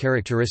electrical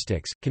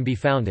characteristics, can be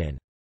found in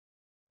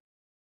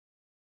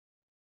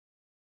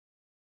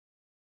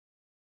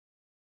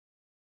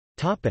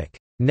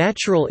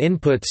Natural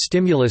input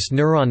stimulus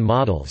neuron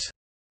models.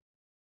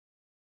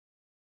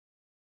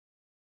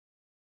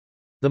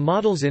 The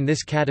models in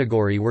this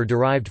category were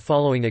derived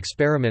following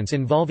experiments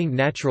involving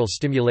natural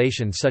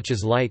stimulation such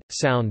as light,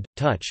 sound,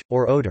 touch,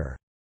 or odor.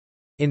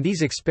 In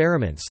these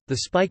experiments, the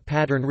spike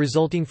pattern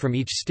resulting from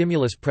each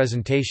stimulus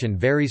presentation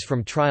varies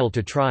from trial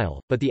to trial,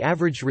 but the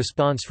averaged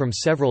response from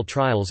several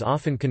trials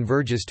often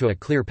converges to a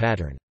clear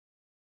pattern.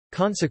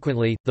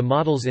 Consequently, the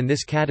models in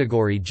this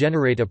category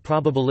generate a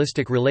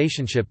probabilistic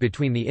relationship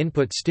between the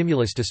input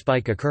stimulus to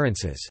spike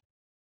occurrences.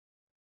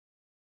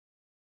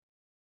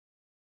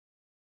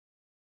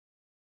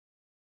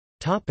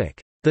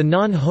 The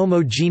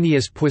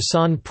non-homogeneous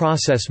Poisson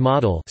process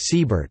model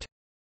Siebert.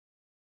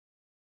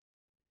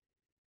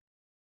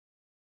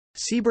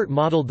 Siebert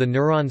modeled the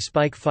neuron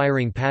spike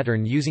firing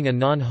pattern using a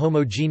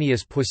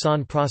non-homogeneous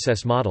Poisson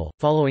process model,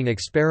 following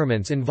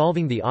experiments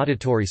involving the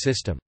auditory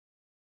system.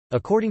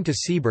 According to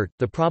Siebert,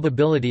 the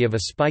probability of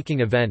a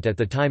spiking event at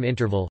the time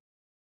interval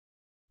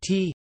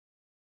t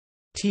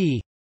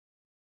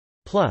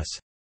plus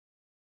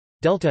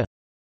delta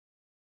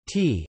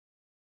t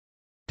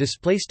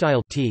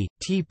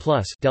t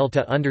plus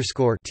delta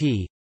underscore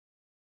t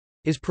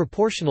is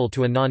proportional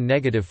to a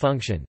non-negative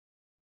function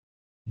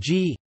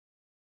g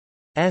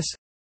s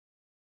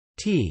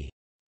t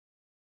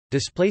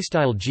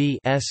g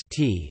s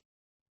t,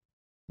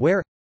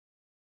 where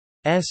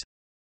s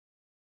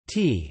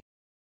t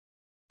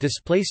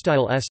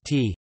s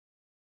t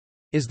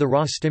is the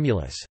raw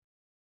stimulus.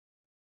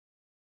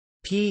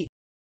 P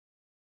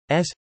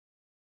s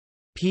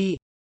p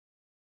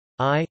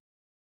I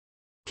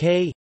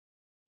k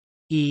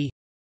e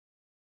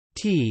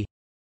t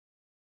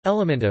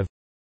element of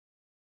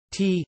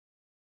t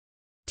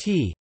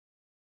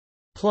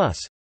plus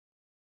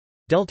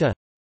delta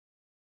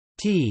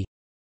t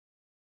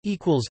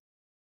equals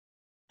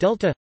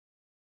delta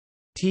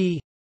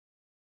t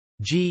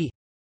g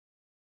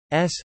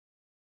s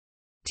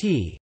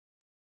t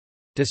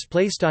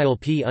display style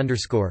p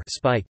underscore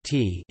spike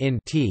t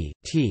in t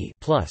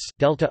plus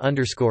delta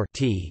underscore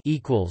t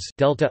equals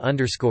delta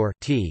underscore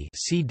t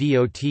c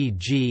dot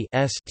g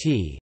s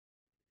t.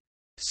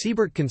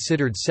 Siebert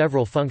considered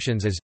several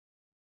functions as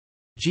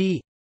g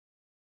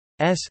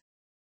s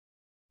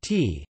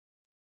t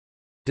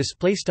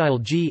display style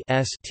g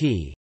s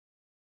t,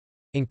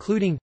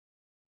 including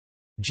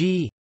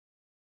g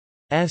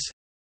s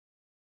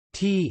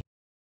t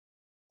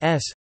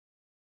s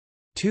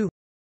 2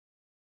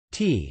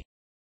 t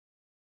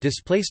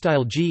display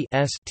style g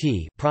s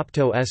t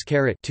propto s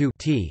caret 2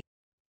 t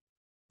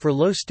for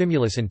low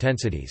stimulus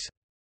intensities.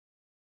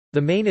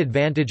 The main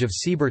advantage of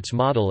Siebert's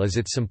model is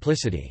its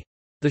simplicity.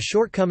 The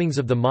shortcomings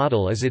of the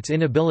model is its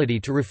inability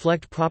to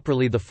reflect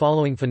properly the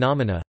following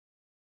phenomena: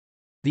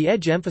 the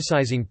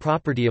edge-emphasizing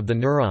property of the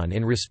neuron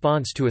in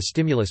response to a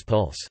stimulus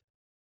pulse,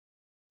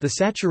 the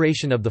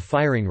saturation of the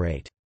firing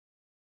rate,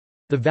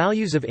 the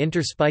values of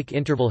inter-spike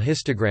interval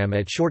histogram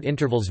at short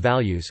intervals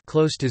values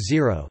close to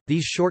zero.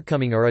 These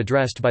shortcomings are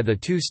addressed by the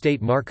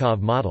two-state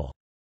Markov model.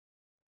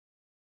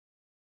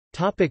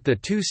 The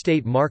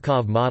two-state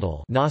Markov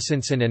model,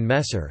 Nossenson and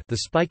Messer. The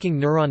spiking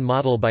neuron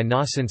model by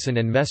Nossenson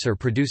and Messer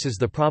produces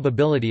the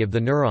probability of the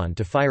neuron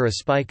to fire a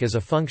spike as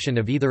a function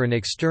of either an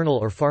external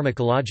or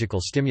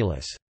pharmacological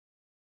stimulus.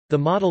 The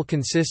model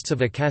consists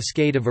of a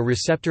cascade of a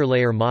receptor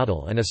layer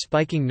model and a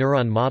spiking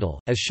neuron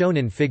model, as shown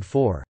in Fig.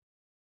 4.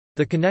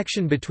 The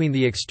connection between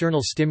the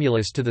external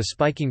stimulus to the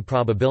spiking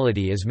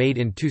probability is made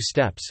in two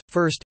steps.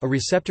 First, a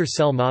receptor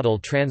cell model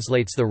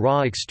translates the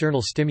raw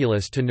external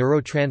stimulus to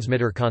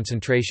neurotransmitter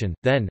concentration,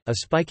 then, a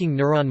spiking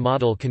neuron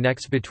model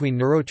connects between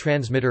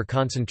neurotransmitter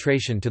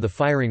concentration to the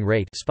firing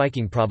rate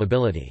spiking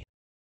probability.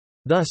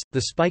 Thus,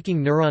 the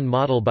spiking neuron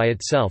model by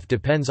itself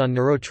depends on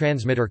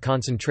neurotransmitter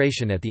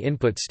concentration at the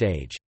input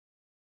stage.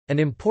 An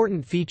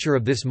important feature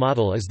of this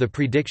model is the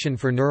prediction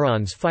for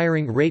neurons'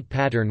 firing rate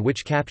pattern,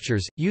 which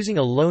captures, using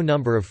a low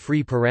number of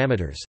free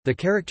parameters, the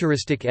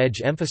characteristic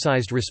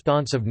edge-emphasized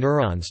response of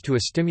neurons to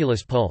a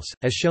stimulus pulse,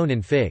 as shown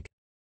in Fig.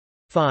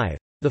 5.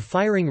 The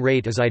firing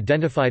rate is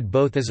identified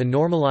both as a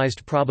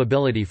normalized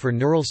probability for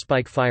neural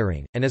spike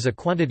firing, and as a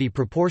quantity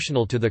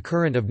proportional to the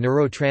current of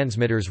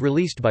neurotransmitters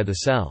released by the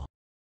cell.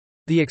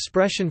 The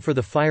expression for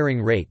the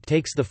firing rate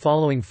takes the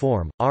following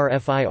form: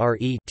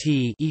 RFIRE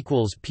t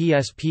equals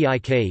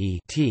PSPIKE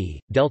t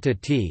delta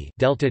t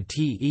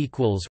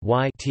equals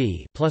y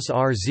t plus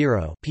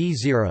R0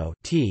 P0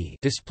 t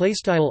display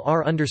style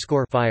R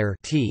underscore fire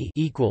t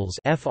equals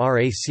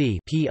FRAC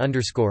P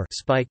underscore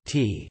spike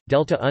t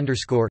delta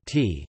underscore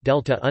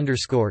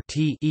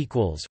t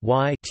equals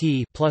y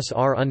t plus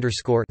R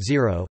underscore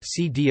 0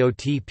 C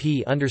dot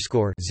P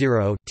underscore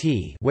 0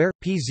 t, where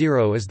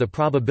P0 is the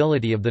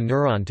probability of the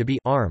neuron to be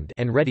armed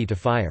and ready to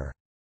fire.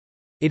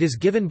 It is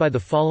given by the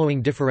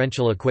following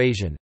differential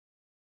equation: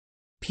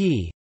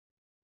 P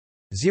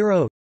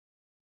 0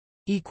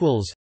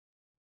 equals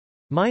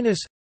minus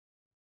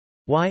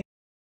y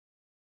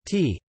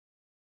t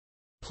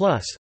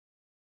plus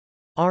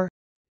r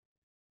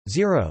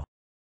 0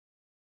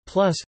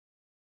 plus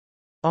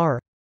r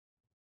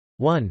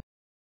 1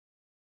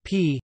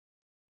 P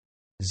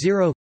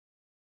 0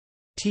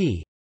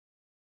 t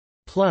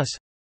plus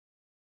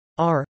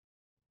r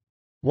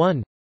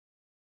 1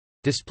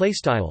 Display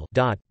style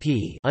dot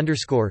p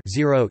underscore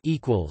 0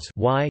 equals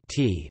y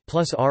t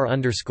plus r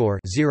underscore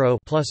 0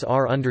 plus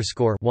r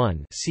underscore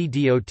 1 c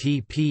dot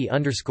p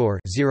underscore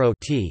 0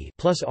 t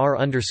plus r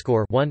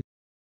underscore 1.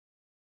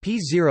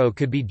 P0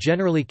 could be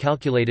generally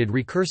calculated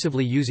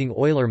recursively using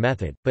Euler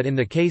method, but in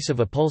the case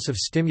of a pulsive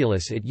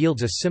stimulus it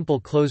yields a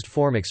simple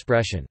closed-form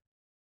expression.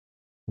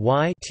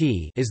 Y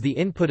t is the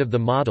input of the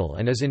model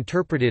and is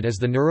interpreted as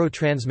the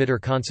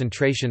neurotransmitter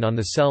concentration on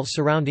the cell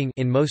surrounding,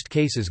 in most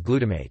cases,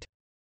 glutamate.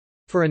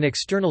 For an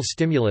external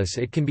stimulus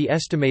it can be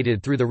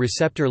estimated through the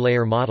receptor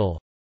layer model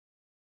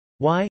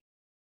Y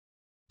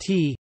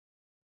t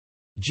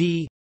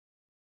g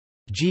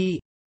g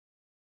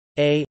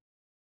a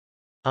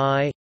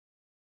I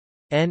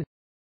n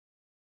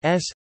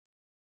s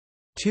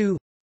 2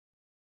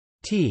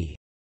 t.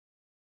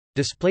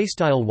 Display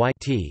style y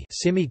t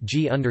simic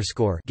g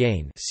underscore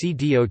gain c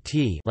dot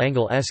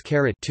langle s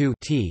caret 2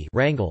 t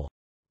wrangle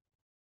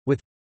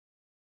with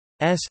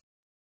s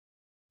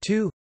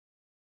 2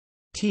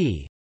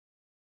 t.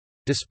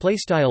 Display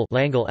style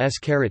langle s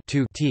caret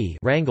 2 t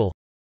wrangle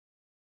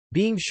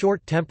being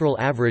short temporal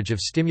average of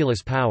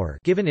stimulus power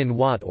given in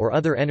watt or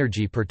other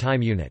energy per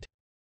time unit.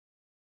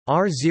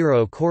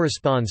 R0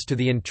 corresponds to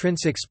the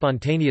intrinsic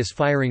spontaneous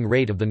firing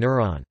rate of the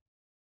neuron.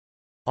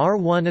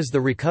 R1 is the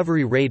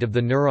recovery rate of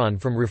the neuron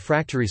from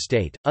refractory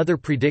state. Other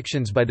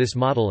predictions by this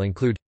model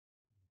include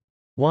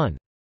 1.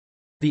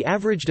 The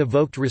averaged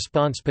evoked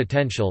response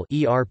potential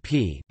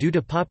 (ERP) due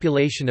to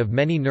population of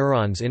many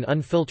neurons in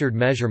unfiltered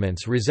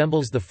measurements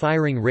resembles the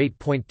firing rate.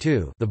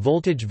 2. The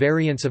voltage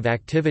variance of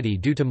activity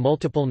due to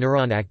multiple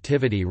neuron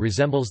activity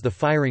resembles the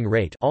firing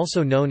rate,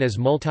 also known as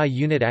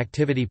multi-unit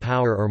activity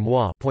power or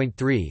MOA.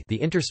 3. The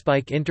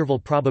interspike interval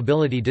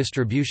probability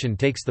distribution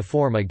takes the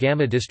form a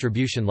gamma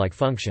distribution-like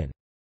function.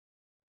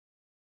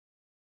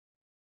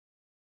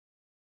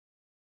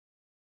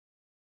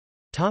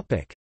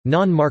 Topic: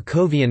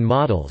 Non-Markovian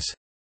models.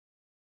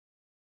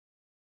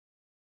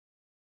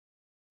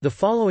 The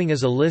following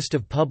is a list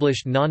of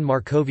published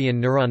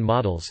non-Markovian neuron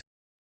models: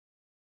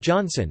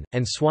 Johnson,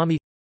 and Swamy,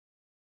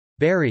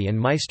 Berry and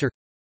Meister,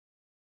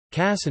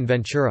 Cass and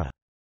Ventura.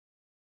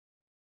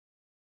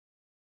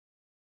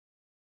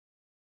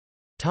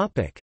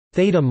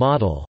 Theta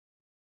model.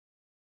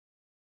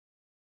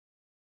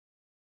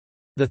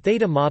 The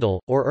Theta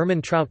model, or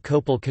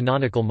Ehrmantraut-Kopel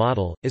canonical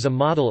model, is a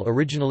model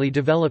originally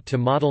developed to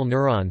model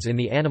neurons in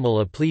the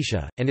animal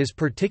aplysia, and is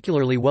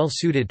particularly well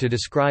suited to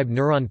describe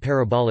neuron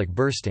parabolic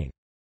bursting.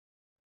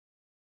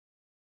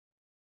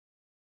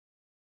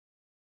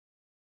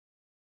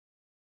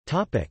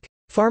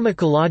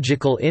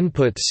 Pharmacological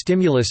input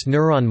stimulus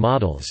neuron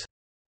models.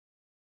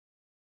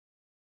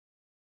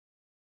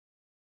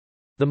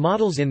 The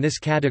models in this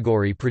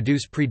category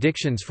produce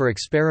predictions for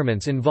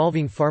experiments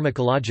involving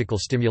pharmacological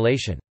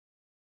stimulation.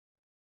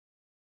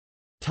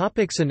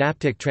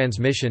 Synaptic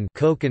transmission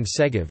Koch and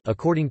Segev.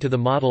 According to the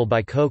model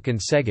by Koch and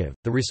Segev,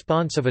 the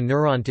response of a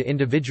neuron to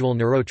individual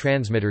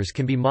neurotransmitters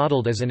can be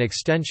modeled as an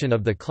extension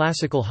of the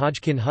classical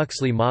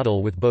Hodgkin-Huxley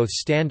model with both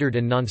standard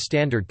and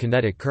non-standard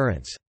kinetic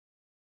currents.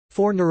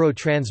 4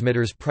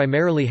 neurotransmitters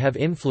primarily have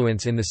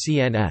influence in the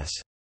CNS.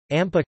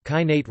 AMPA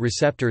kainate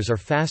receptors are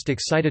fast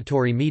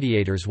excitatory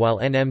mediators, while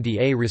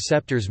NMDA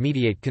receptors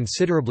mediate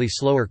considerably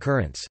slower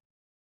currents.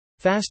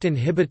 Fast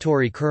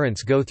inhibitory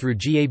currents go through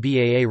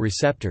GABAA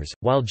receptors,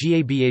 while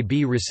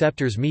GABAB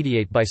receptors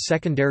mediate by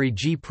secondary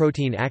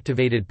G-protein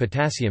activated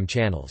potassium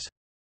channels.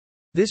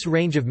 This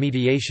range of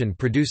mediation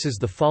produces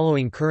the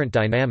following current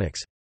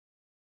dynamics: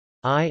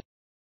 I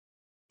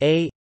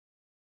A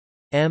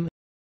M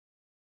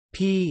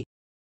P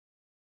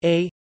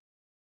A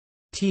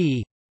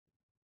T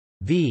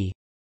V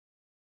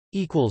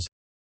equals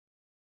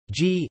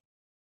G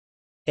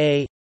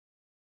A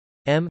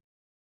M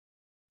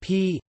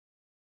P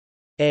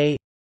A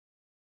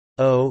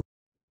O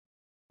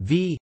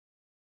V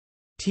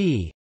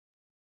T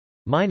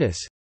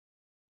minus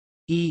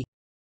E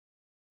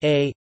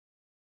A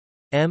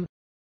M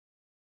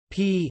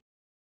P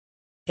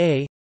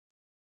A.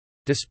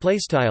 Display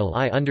style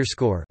I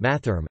underscore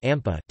mathrm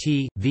ampa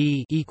T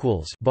V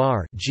equals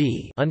bar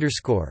G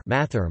underscore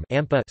mathrm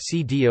ampa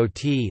C dot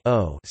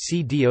O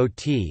C dot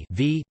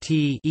V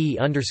T E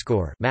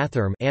underscore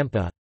mathrm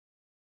ampa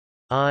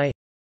I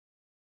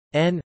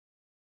N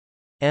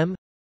M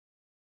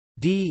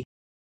D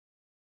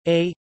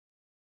A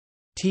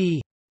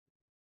T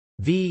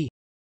V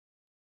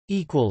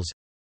equals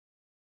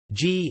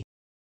G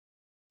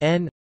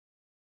N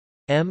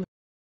M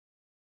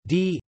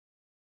D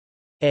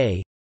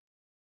A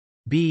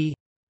B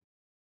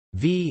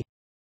V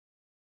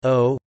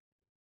O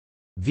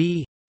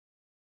V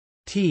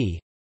T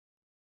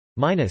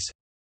minus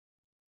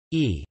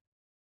E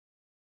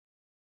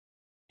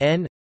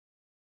N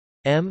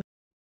M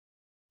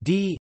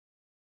D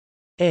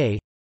A.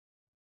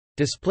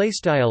 Display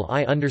style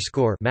I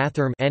underscore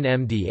mathrm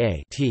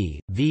NMDA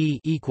T V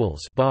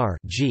equals bar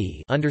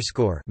G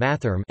underscore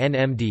mathrm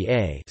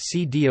NMDA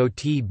C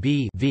dot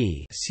B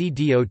V C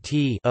dot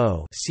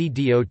O C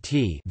dot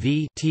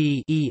V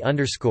T E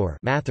underscore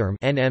mathrm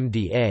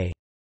NMDA.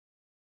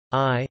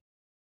 I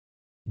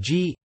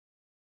G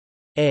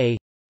A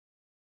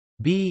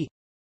B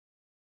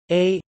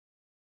A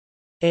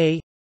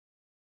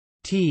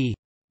T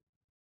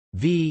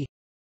V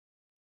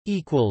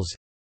equals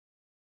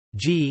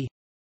G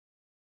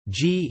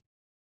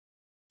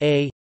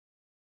A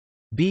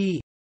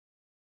B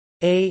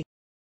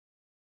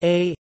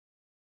A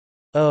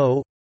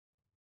O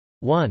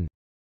 1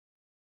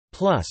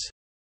 plus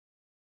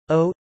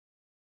O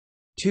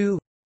 2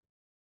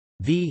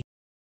 V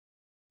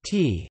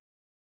T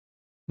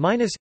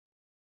minus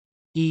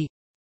E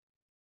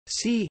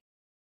C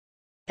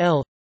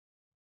L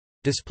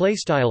display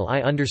style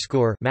I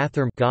underscore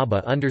mathrm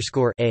GABA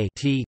underscore a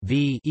T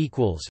V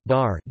equals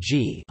bar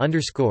G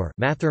underscore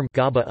mathrm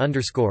GABA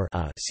underscore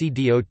a C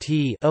dot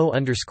O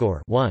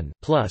underscore 1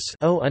 plus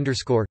O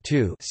underscore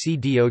 2 C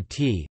dot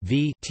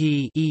V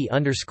T E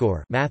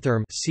underscore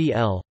mathrm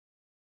CL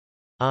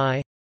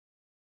I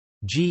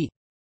G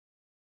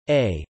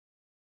A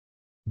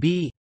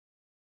B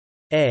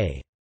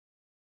A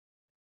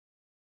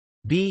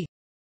B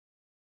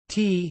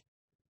T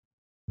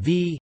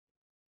V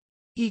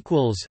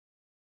equals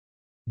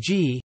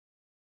G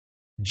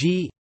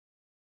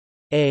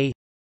A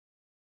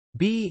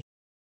B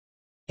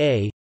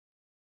A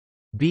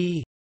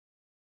B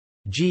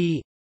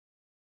G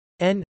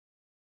N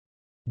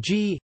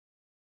G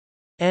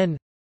N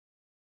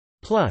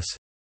plus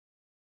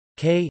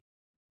K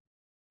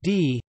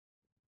D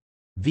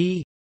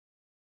V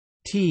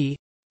T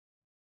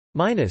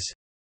minus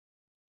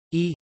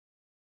E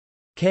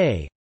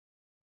K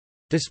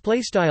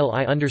display style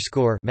I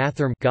underscore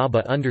mathrm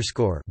GABA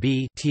underscore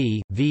B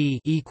T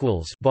V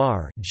equals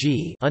bar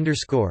G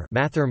underscore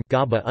mathrm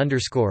GABA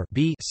underscore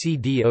B C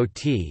dot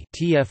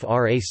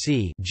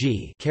TFRAC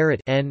G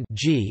caret N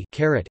G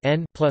caret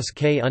N plus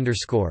K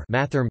underscore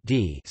mathrm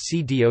D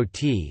C dot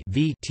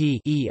V T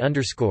E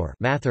underscore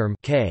mathrm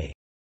K,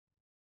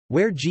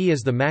 where G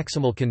is the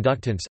maximal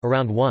conductance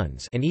around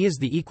ones and E is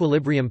the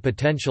equilibrium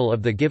potential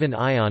of the given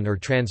ion or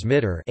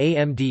transmitter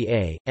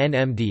AMDA,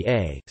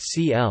 NMDA,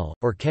 Cl,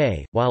 or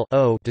K, while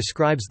O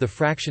describes the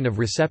fraction of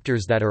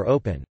receptors that are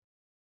open.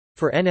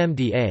 For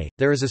NMDA,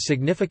 there is a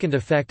significant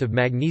effect of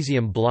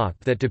magnesium block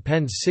that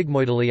depends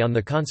sigmoidally on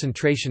the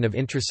concentration of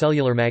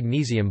intracellular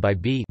magnesium by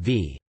B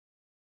v.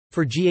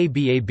 For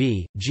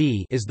GABAB,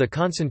 G is the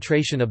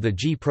concentration of the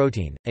G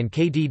protein, and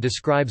Kd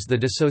describes the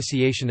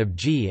dissociation of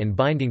G in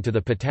binding to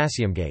the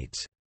potassium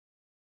gates.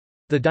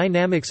 The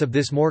dynamics of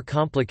this more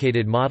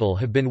complicated model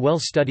have been well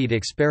studied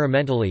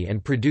experimentally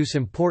and produce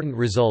important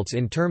results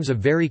in terms of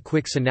very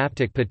quick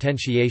synaptic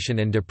potentiation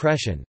and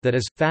depression, that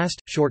is,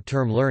 fast,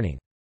 short-term learning.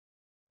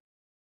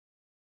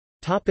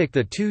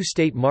 The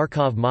two-state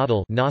Markov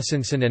model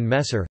Nossenson and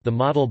Messer. The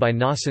model by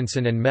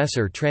Nossenson and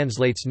Messer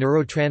translates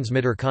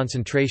neurotransmitter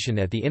concentration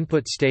at the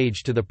input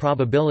stage to the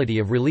probability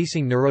of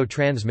releasing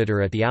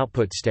neurotransmitter at the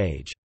output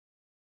stage.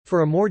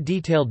 For a more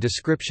detailed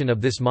description of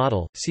this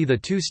model, see the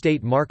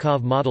two-state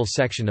Markov model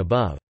section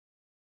above.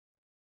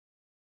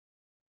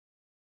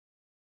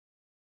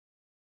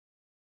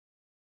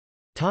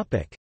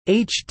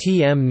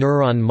 HTM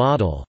neuron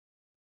model.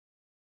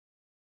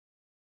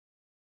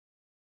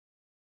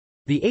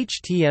 The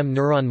HTM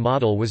neuron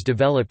model was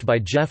developed by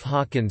Jeff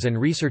Hawkins and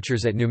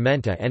researchers at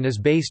Numenta and is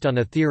based on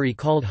a theory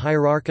called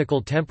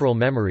hierarchical temporal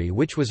memory,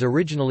 which was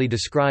originally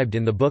described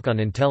in the book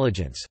on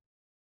intelligence.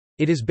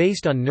 It is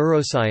based on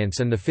neuroscience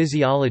and the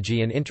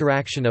physiology and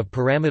interaction of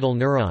pyramidal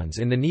neurons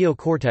in the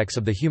neocortex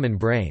of the human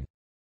brain.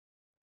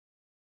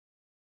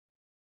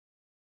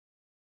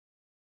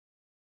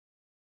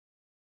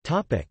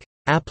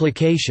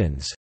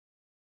 Applications.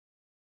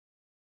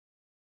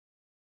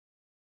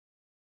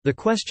 The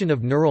question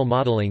of neural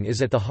modeling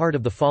is at the heart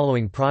of the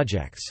following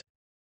projects.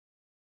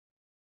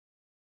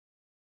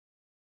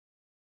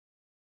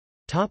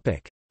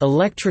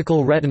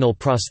 Electrical retinal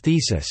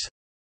prosthesis.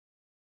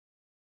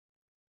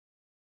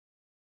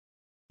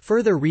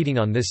 Further reading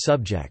on this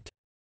subject.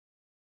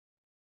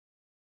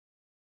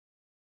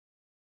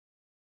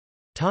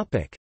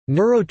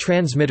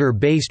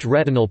 Neurotransmitter-based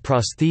retinal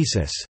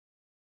prosthesis.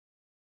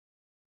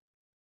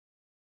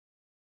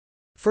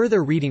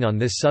 Further reading on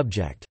this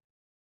subject.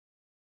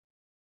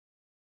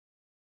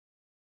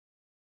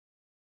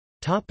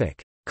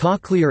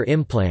 Cochlear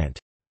implant.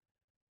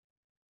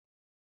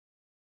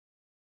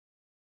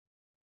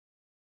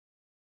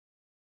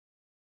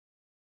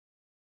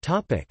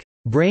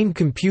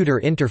 Brain-computer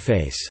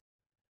interface.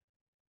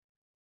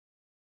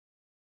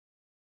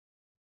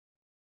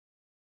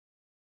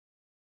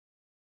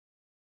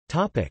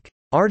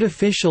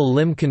 Artificial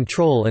limb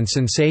control and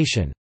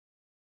sensation.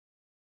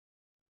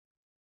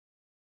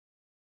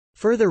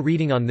 Further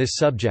reading on this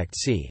subject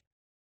see.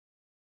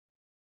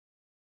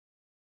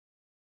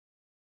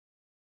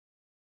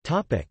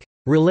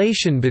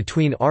 Relation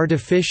between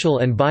artificial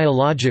and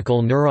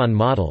biological neuron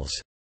models.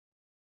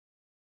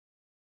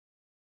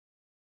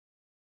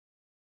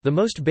 The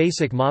most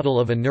basic model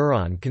of a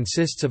neuron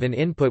consists of an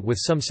input with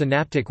some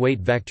synaptic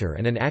weight vector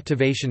and an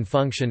activation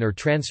function or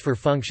transfer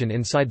function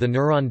inside the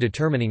neuron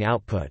determining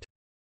output.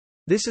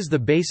 This is the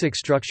basic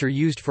structure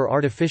used for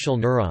artificial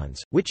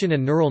neurons, which in a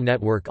neural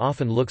network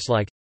often looks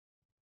like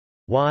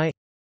y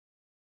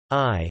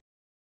I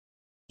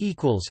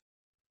equals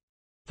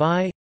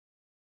phi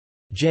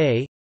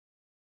j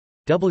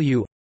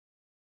w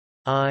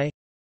I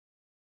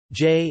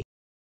j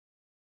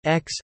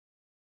x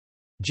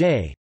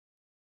j.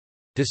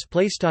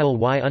 Display style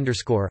y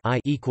underscore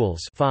I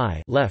equals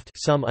phi left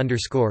sum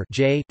underscore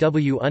j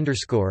w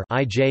underscore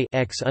I j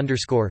x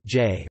underscore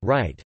j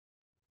right,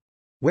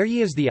 where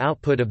y is the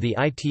output of the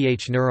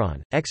ith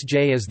neuron,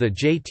 xj is the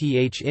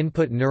jth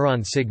input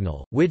neuron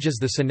signal, which is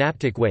the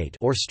synaptic weight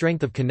or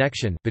strength of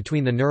connection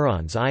between the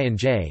neurons I and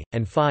j,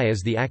 and phi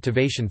is the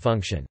activation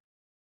function.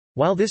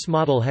 While this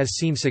model has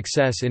seen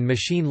success in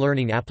machine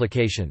learning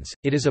applications,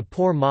 it is a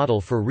poor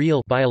model for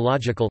real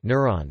biological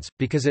neurons,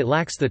 because it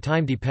lacks the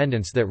time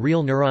dependence that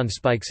real neuron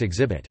spikes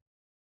exhibit.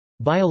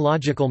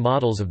 Biological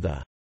models of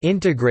the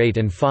integrate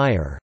and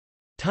fire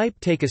type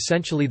take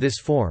essentially this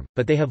form,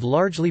 but they have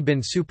largely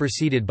been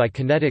superseded by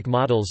kinetic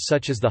models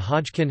such as the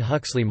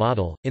Hodgkin-Huxley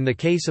model. In the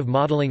case of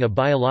modeling a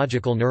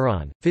biological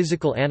neuron,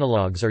 physical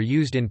analogues are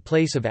used in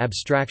place of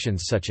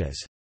abstractions such as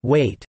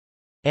weight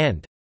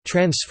and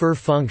transfer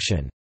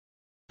function.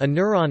 A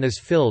neuron is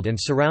filled and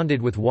surrounded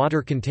with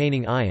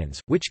water-containing ions,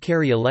 which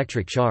carry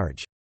electric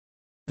charge.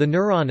 The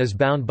neuron is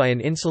bound by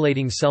an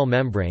insulating cell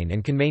membrane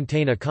and can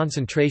maintain a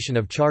concentration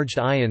of charged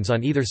ions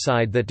on either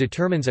side that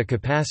determines a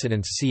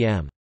capacitance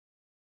cm.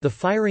 The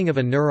firing of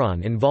a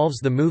neuron involves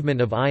the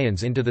movement of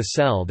ions into the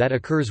cell that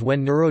occurs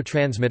when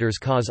neurotransmitters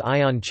cause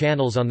ion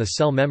channels on the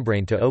cell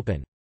membrane to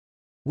open.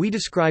 We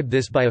describe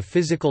this by a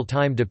physical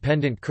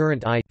time-dependent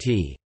current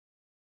I(T).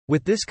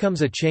 With this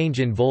comes a change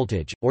in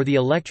voltage, or the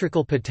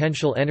electrical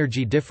potential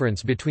energy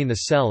difference between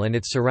the cell and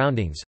its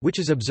surroundings, which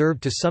is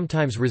observed to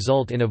sometimes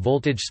result in a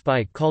voltage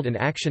spike called an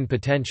action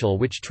potential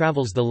which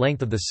travels the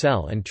length of the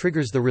cell and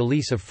triggers the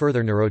release of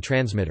further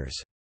neurotransmitters.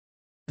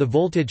 The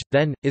voltage,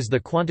 then, is the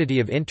quantity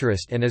of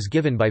interest and is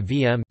given by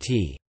Vm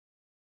T.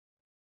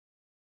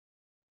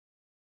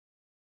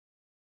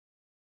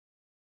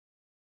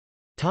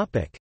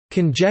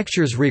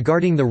 Conjectures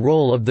regarding the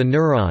role of the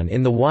neuron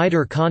in the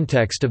wider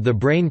context of the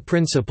brain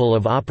principle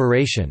of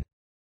operation.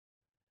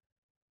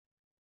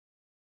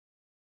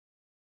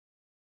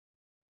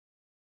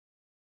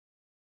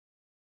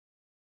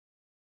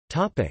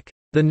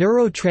 The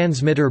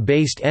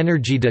neurotransmitter-based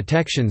energy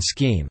detection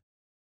scheme.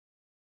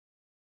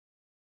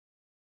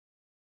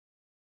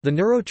 The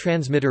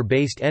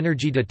neurotransmitter-based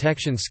energy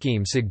detection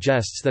scheme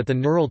suggests that the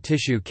neural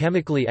tissue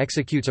chemically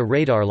executes a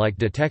radar-like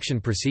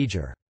detection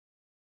procedure.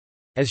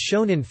 As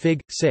shown in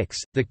Fig. 6,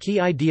 the key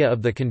idea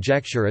of the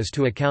conjecture is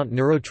to account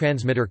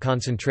neurotransmitter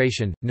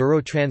concentration,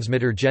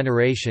 neurotransmitter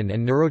generation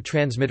and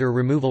neurotransmitter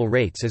removal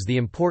rates as the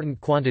important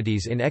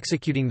quantities in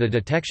executing the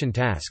detection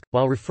task,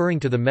 while referring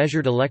to the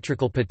measured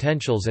electrical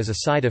potentials as a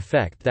side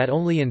effect that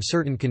only in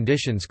certain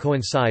conditions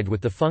coincide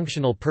with the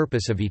functional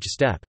purpose of each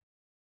step.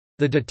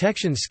 The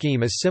detection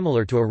scheme is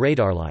similar to a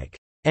radar-like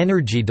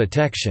energy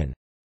detection,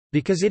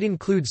 because it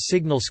includes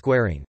signal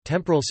squaring,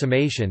 temporal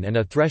summation and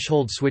a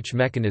threshold switch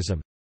mechanism,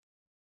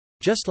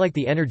 just like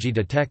the energy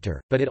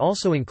detector, but it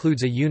also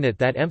includes a unit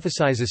that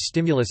emphasizes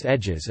stimulus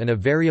edges and a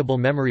variable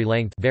memory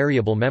length,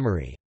 variable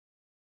memory.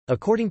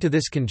 According to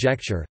this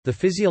conjecture, the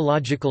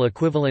physiological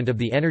equivalent of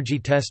the energy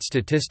test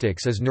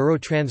statistics is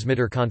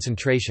neurotransmitter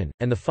concentration,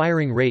 and the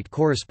firing rate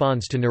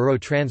corresponds to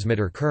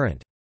neurotransmitter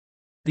current.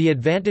 The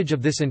advantage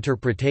of this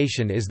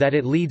interpretation is that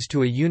it leads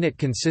to a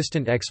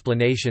unit-consistent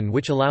explanation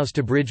which allows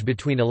to bridge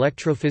between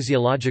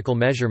electrophysiological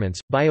measurements,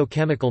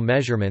 biochemical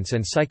measurements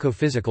and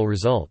psychophysical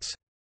results.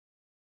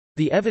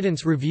 The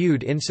evidence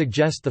reviewed in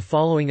suggests the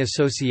following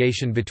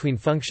association between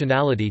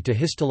functionality to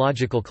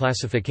histological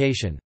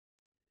classification.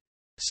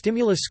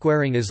 Stimulus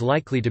squaring is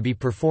likely to be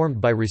performed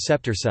by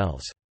receptor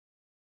cells.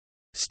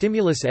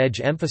 Stimulus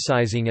edge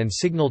emphasizing and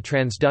signal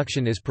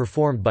transduction is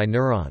performed by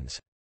neurons.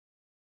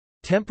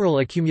 Temporal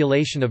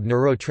accumulation of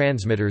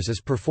neurotransmitters is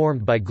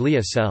performed by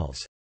glia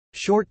cells.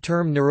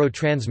 Short-term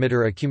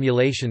neurotransmitter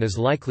accumulation is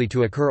likely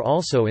to occur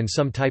also in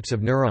some types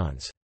of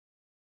neurons.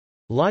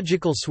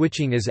 Logical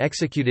switching is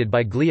executed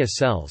by glia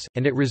cells,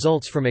 and it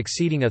results from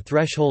exceeding a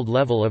threshold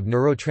level of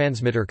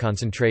neurotransmitter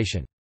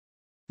concentration.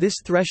 This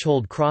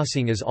threshold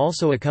crossing is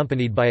also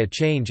accompanied by a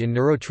change in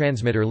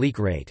neurotransmitter leak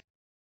rate.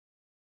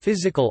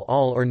 Physical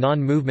all or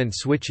non-movement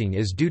switching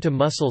is due to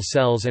muscle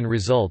cells and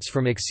results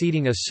from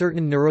exceeding a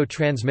certain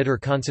neurotransmitter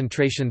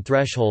concentration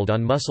threshold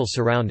on muscle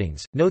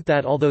surroundings. Note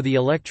that although the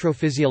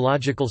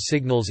electrophysiological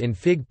signals in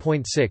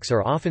Fig.6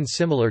 are often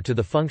similar to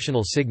the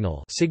functional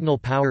signal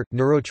power,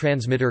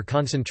 neurotransmitter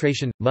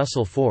concentration,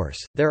 muscle force,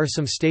 there are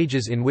some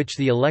stages in which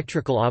the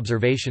electrical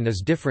observation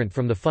is different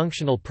from the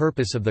functional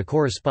purpose of the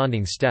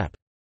corresponding step.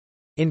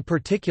 In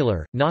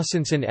particular,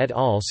 Nossenson et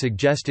al.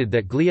 Suggested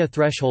that glia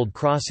threshold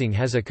crossing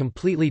has a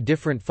completely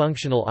different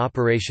functional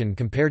operation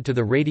compared to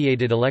the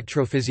radiated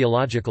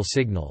electrophysiological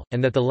signal,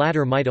 and that the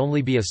latter might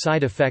only be a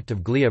side effect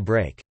of glia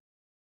break.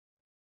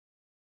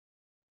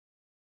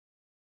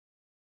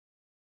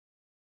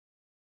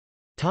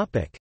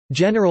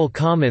 General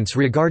comments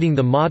regarding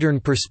the modern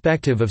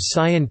perspective of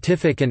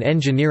scientific and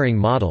engineering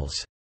models.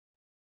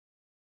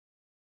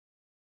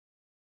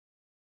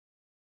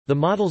 The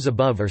models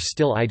above are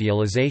still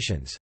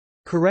idealizations.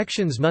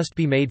 Corrections must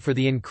be made for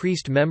the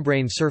increased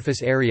membrane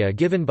surface area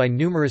given by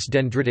numerous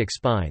dendritic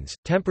spines,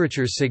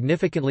 temperatures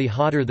significantly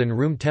hotter than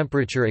room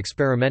temperature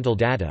experimental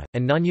data,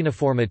 and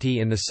non-uniformity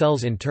in the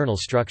cell's internal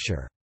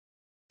structure.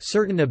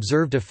 Certain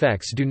observed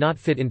effects do not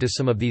fit into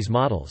some of these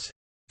models.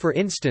 For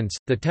instance,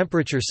 the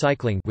temperature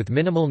cycling with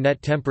minimal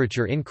net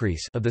temperature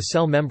increase of the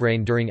cell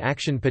membrane during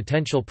action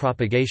potential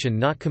propagation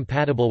not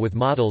compatible with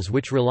models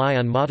which rely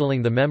on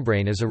modeling the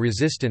membrane as a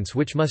resistance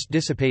which must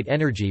dissipate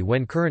energy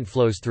when current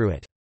flows through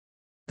it.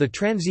 The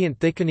transient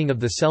thickening of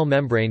the cell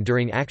membrane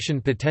during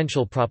action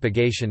potential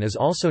propagation is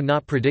also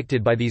not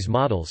predicted by these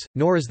models,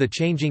 nor is the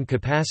changing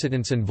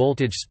capacitance and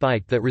voltage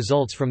spike that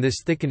results from this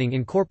thickening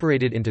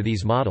incorporated into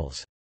these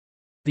models.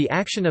 The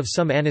action of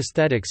some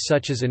anesthetics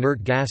such as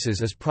inert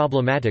gases is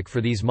problematic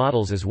for these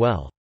models as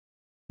well.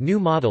 New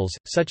models,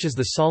 such as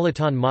the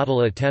soliton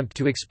model, attempt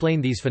to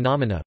explain these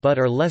phenomena, but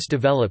are less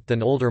developed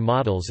than older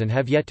models and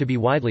have yet to be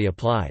widely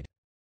applied.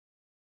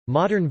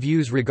 Modern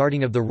views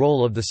regarding the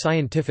role of the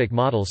scientific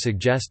model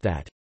suggest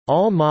that,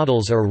 "all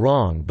models are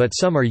wrong but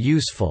some are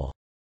useful."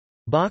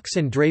 Box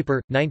and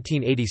Draper,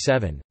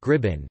 1987,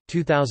 Gribin,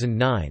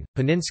 2009,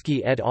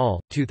 Paninsky et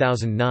al.,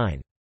 2009.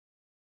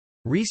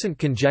 Recent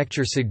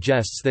conjecture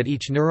suggests that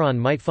each neuron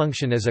might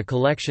function as a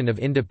collection of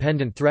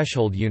independent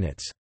threshold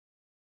units.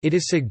 It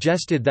is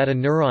suggested that a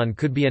neuron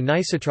could be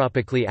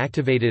anisotropically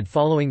activated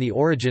following the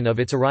origin of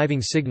its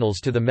arriving signals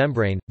to the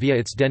membrane, via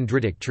its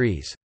dendritic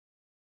trees.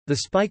 The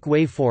spike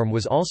waveform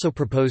was also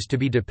proposed to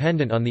be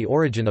dependent on the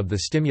origin of the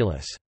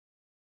stimulus.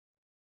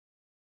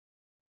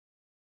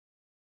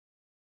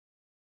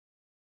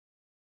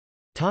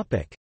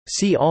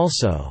 See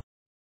also: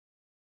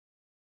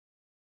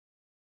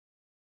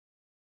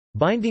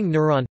 binding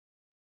neuron,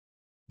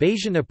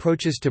 Bayesian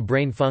approaches to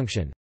brain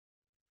function,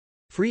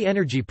 free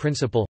energy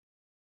principle,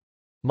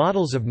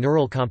 models of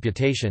neural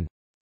computation,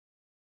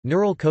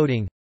 neural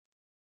coding,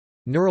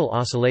 neural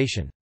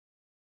oscillation.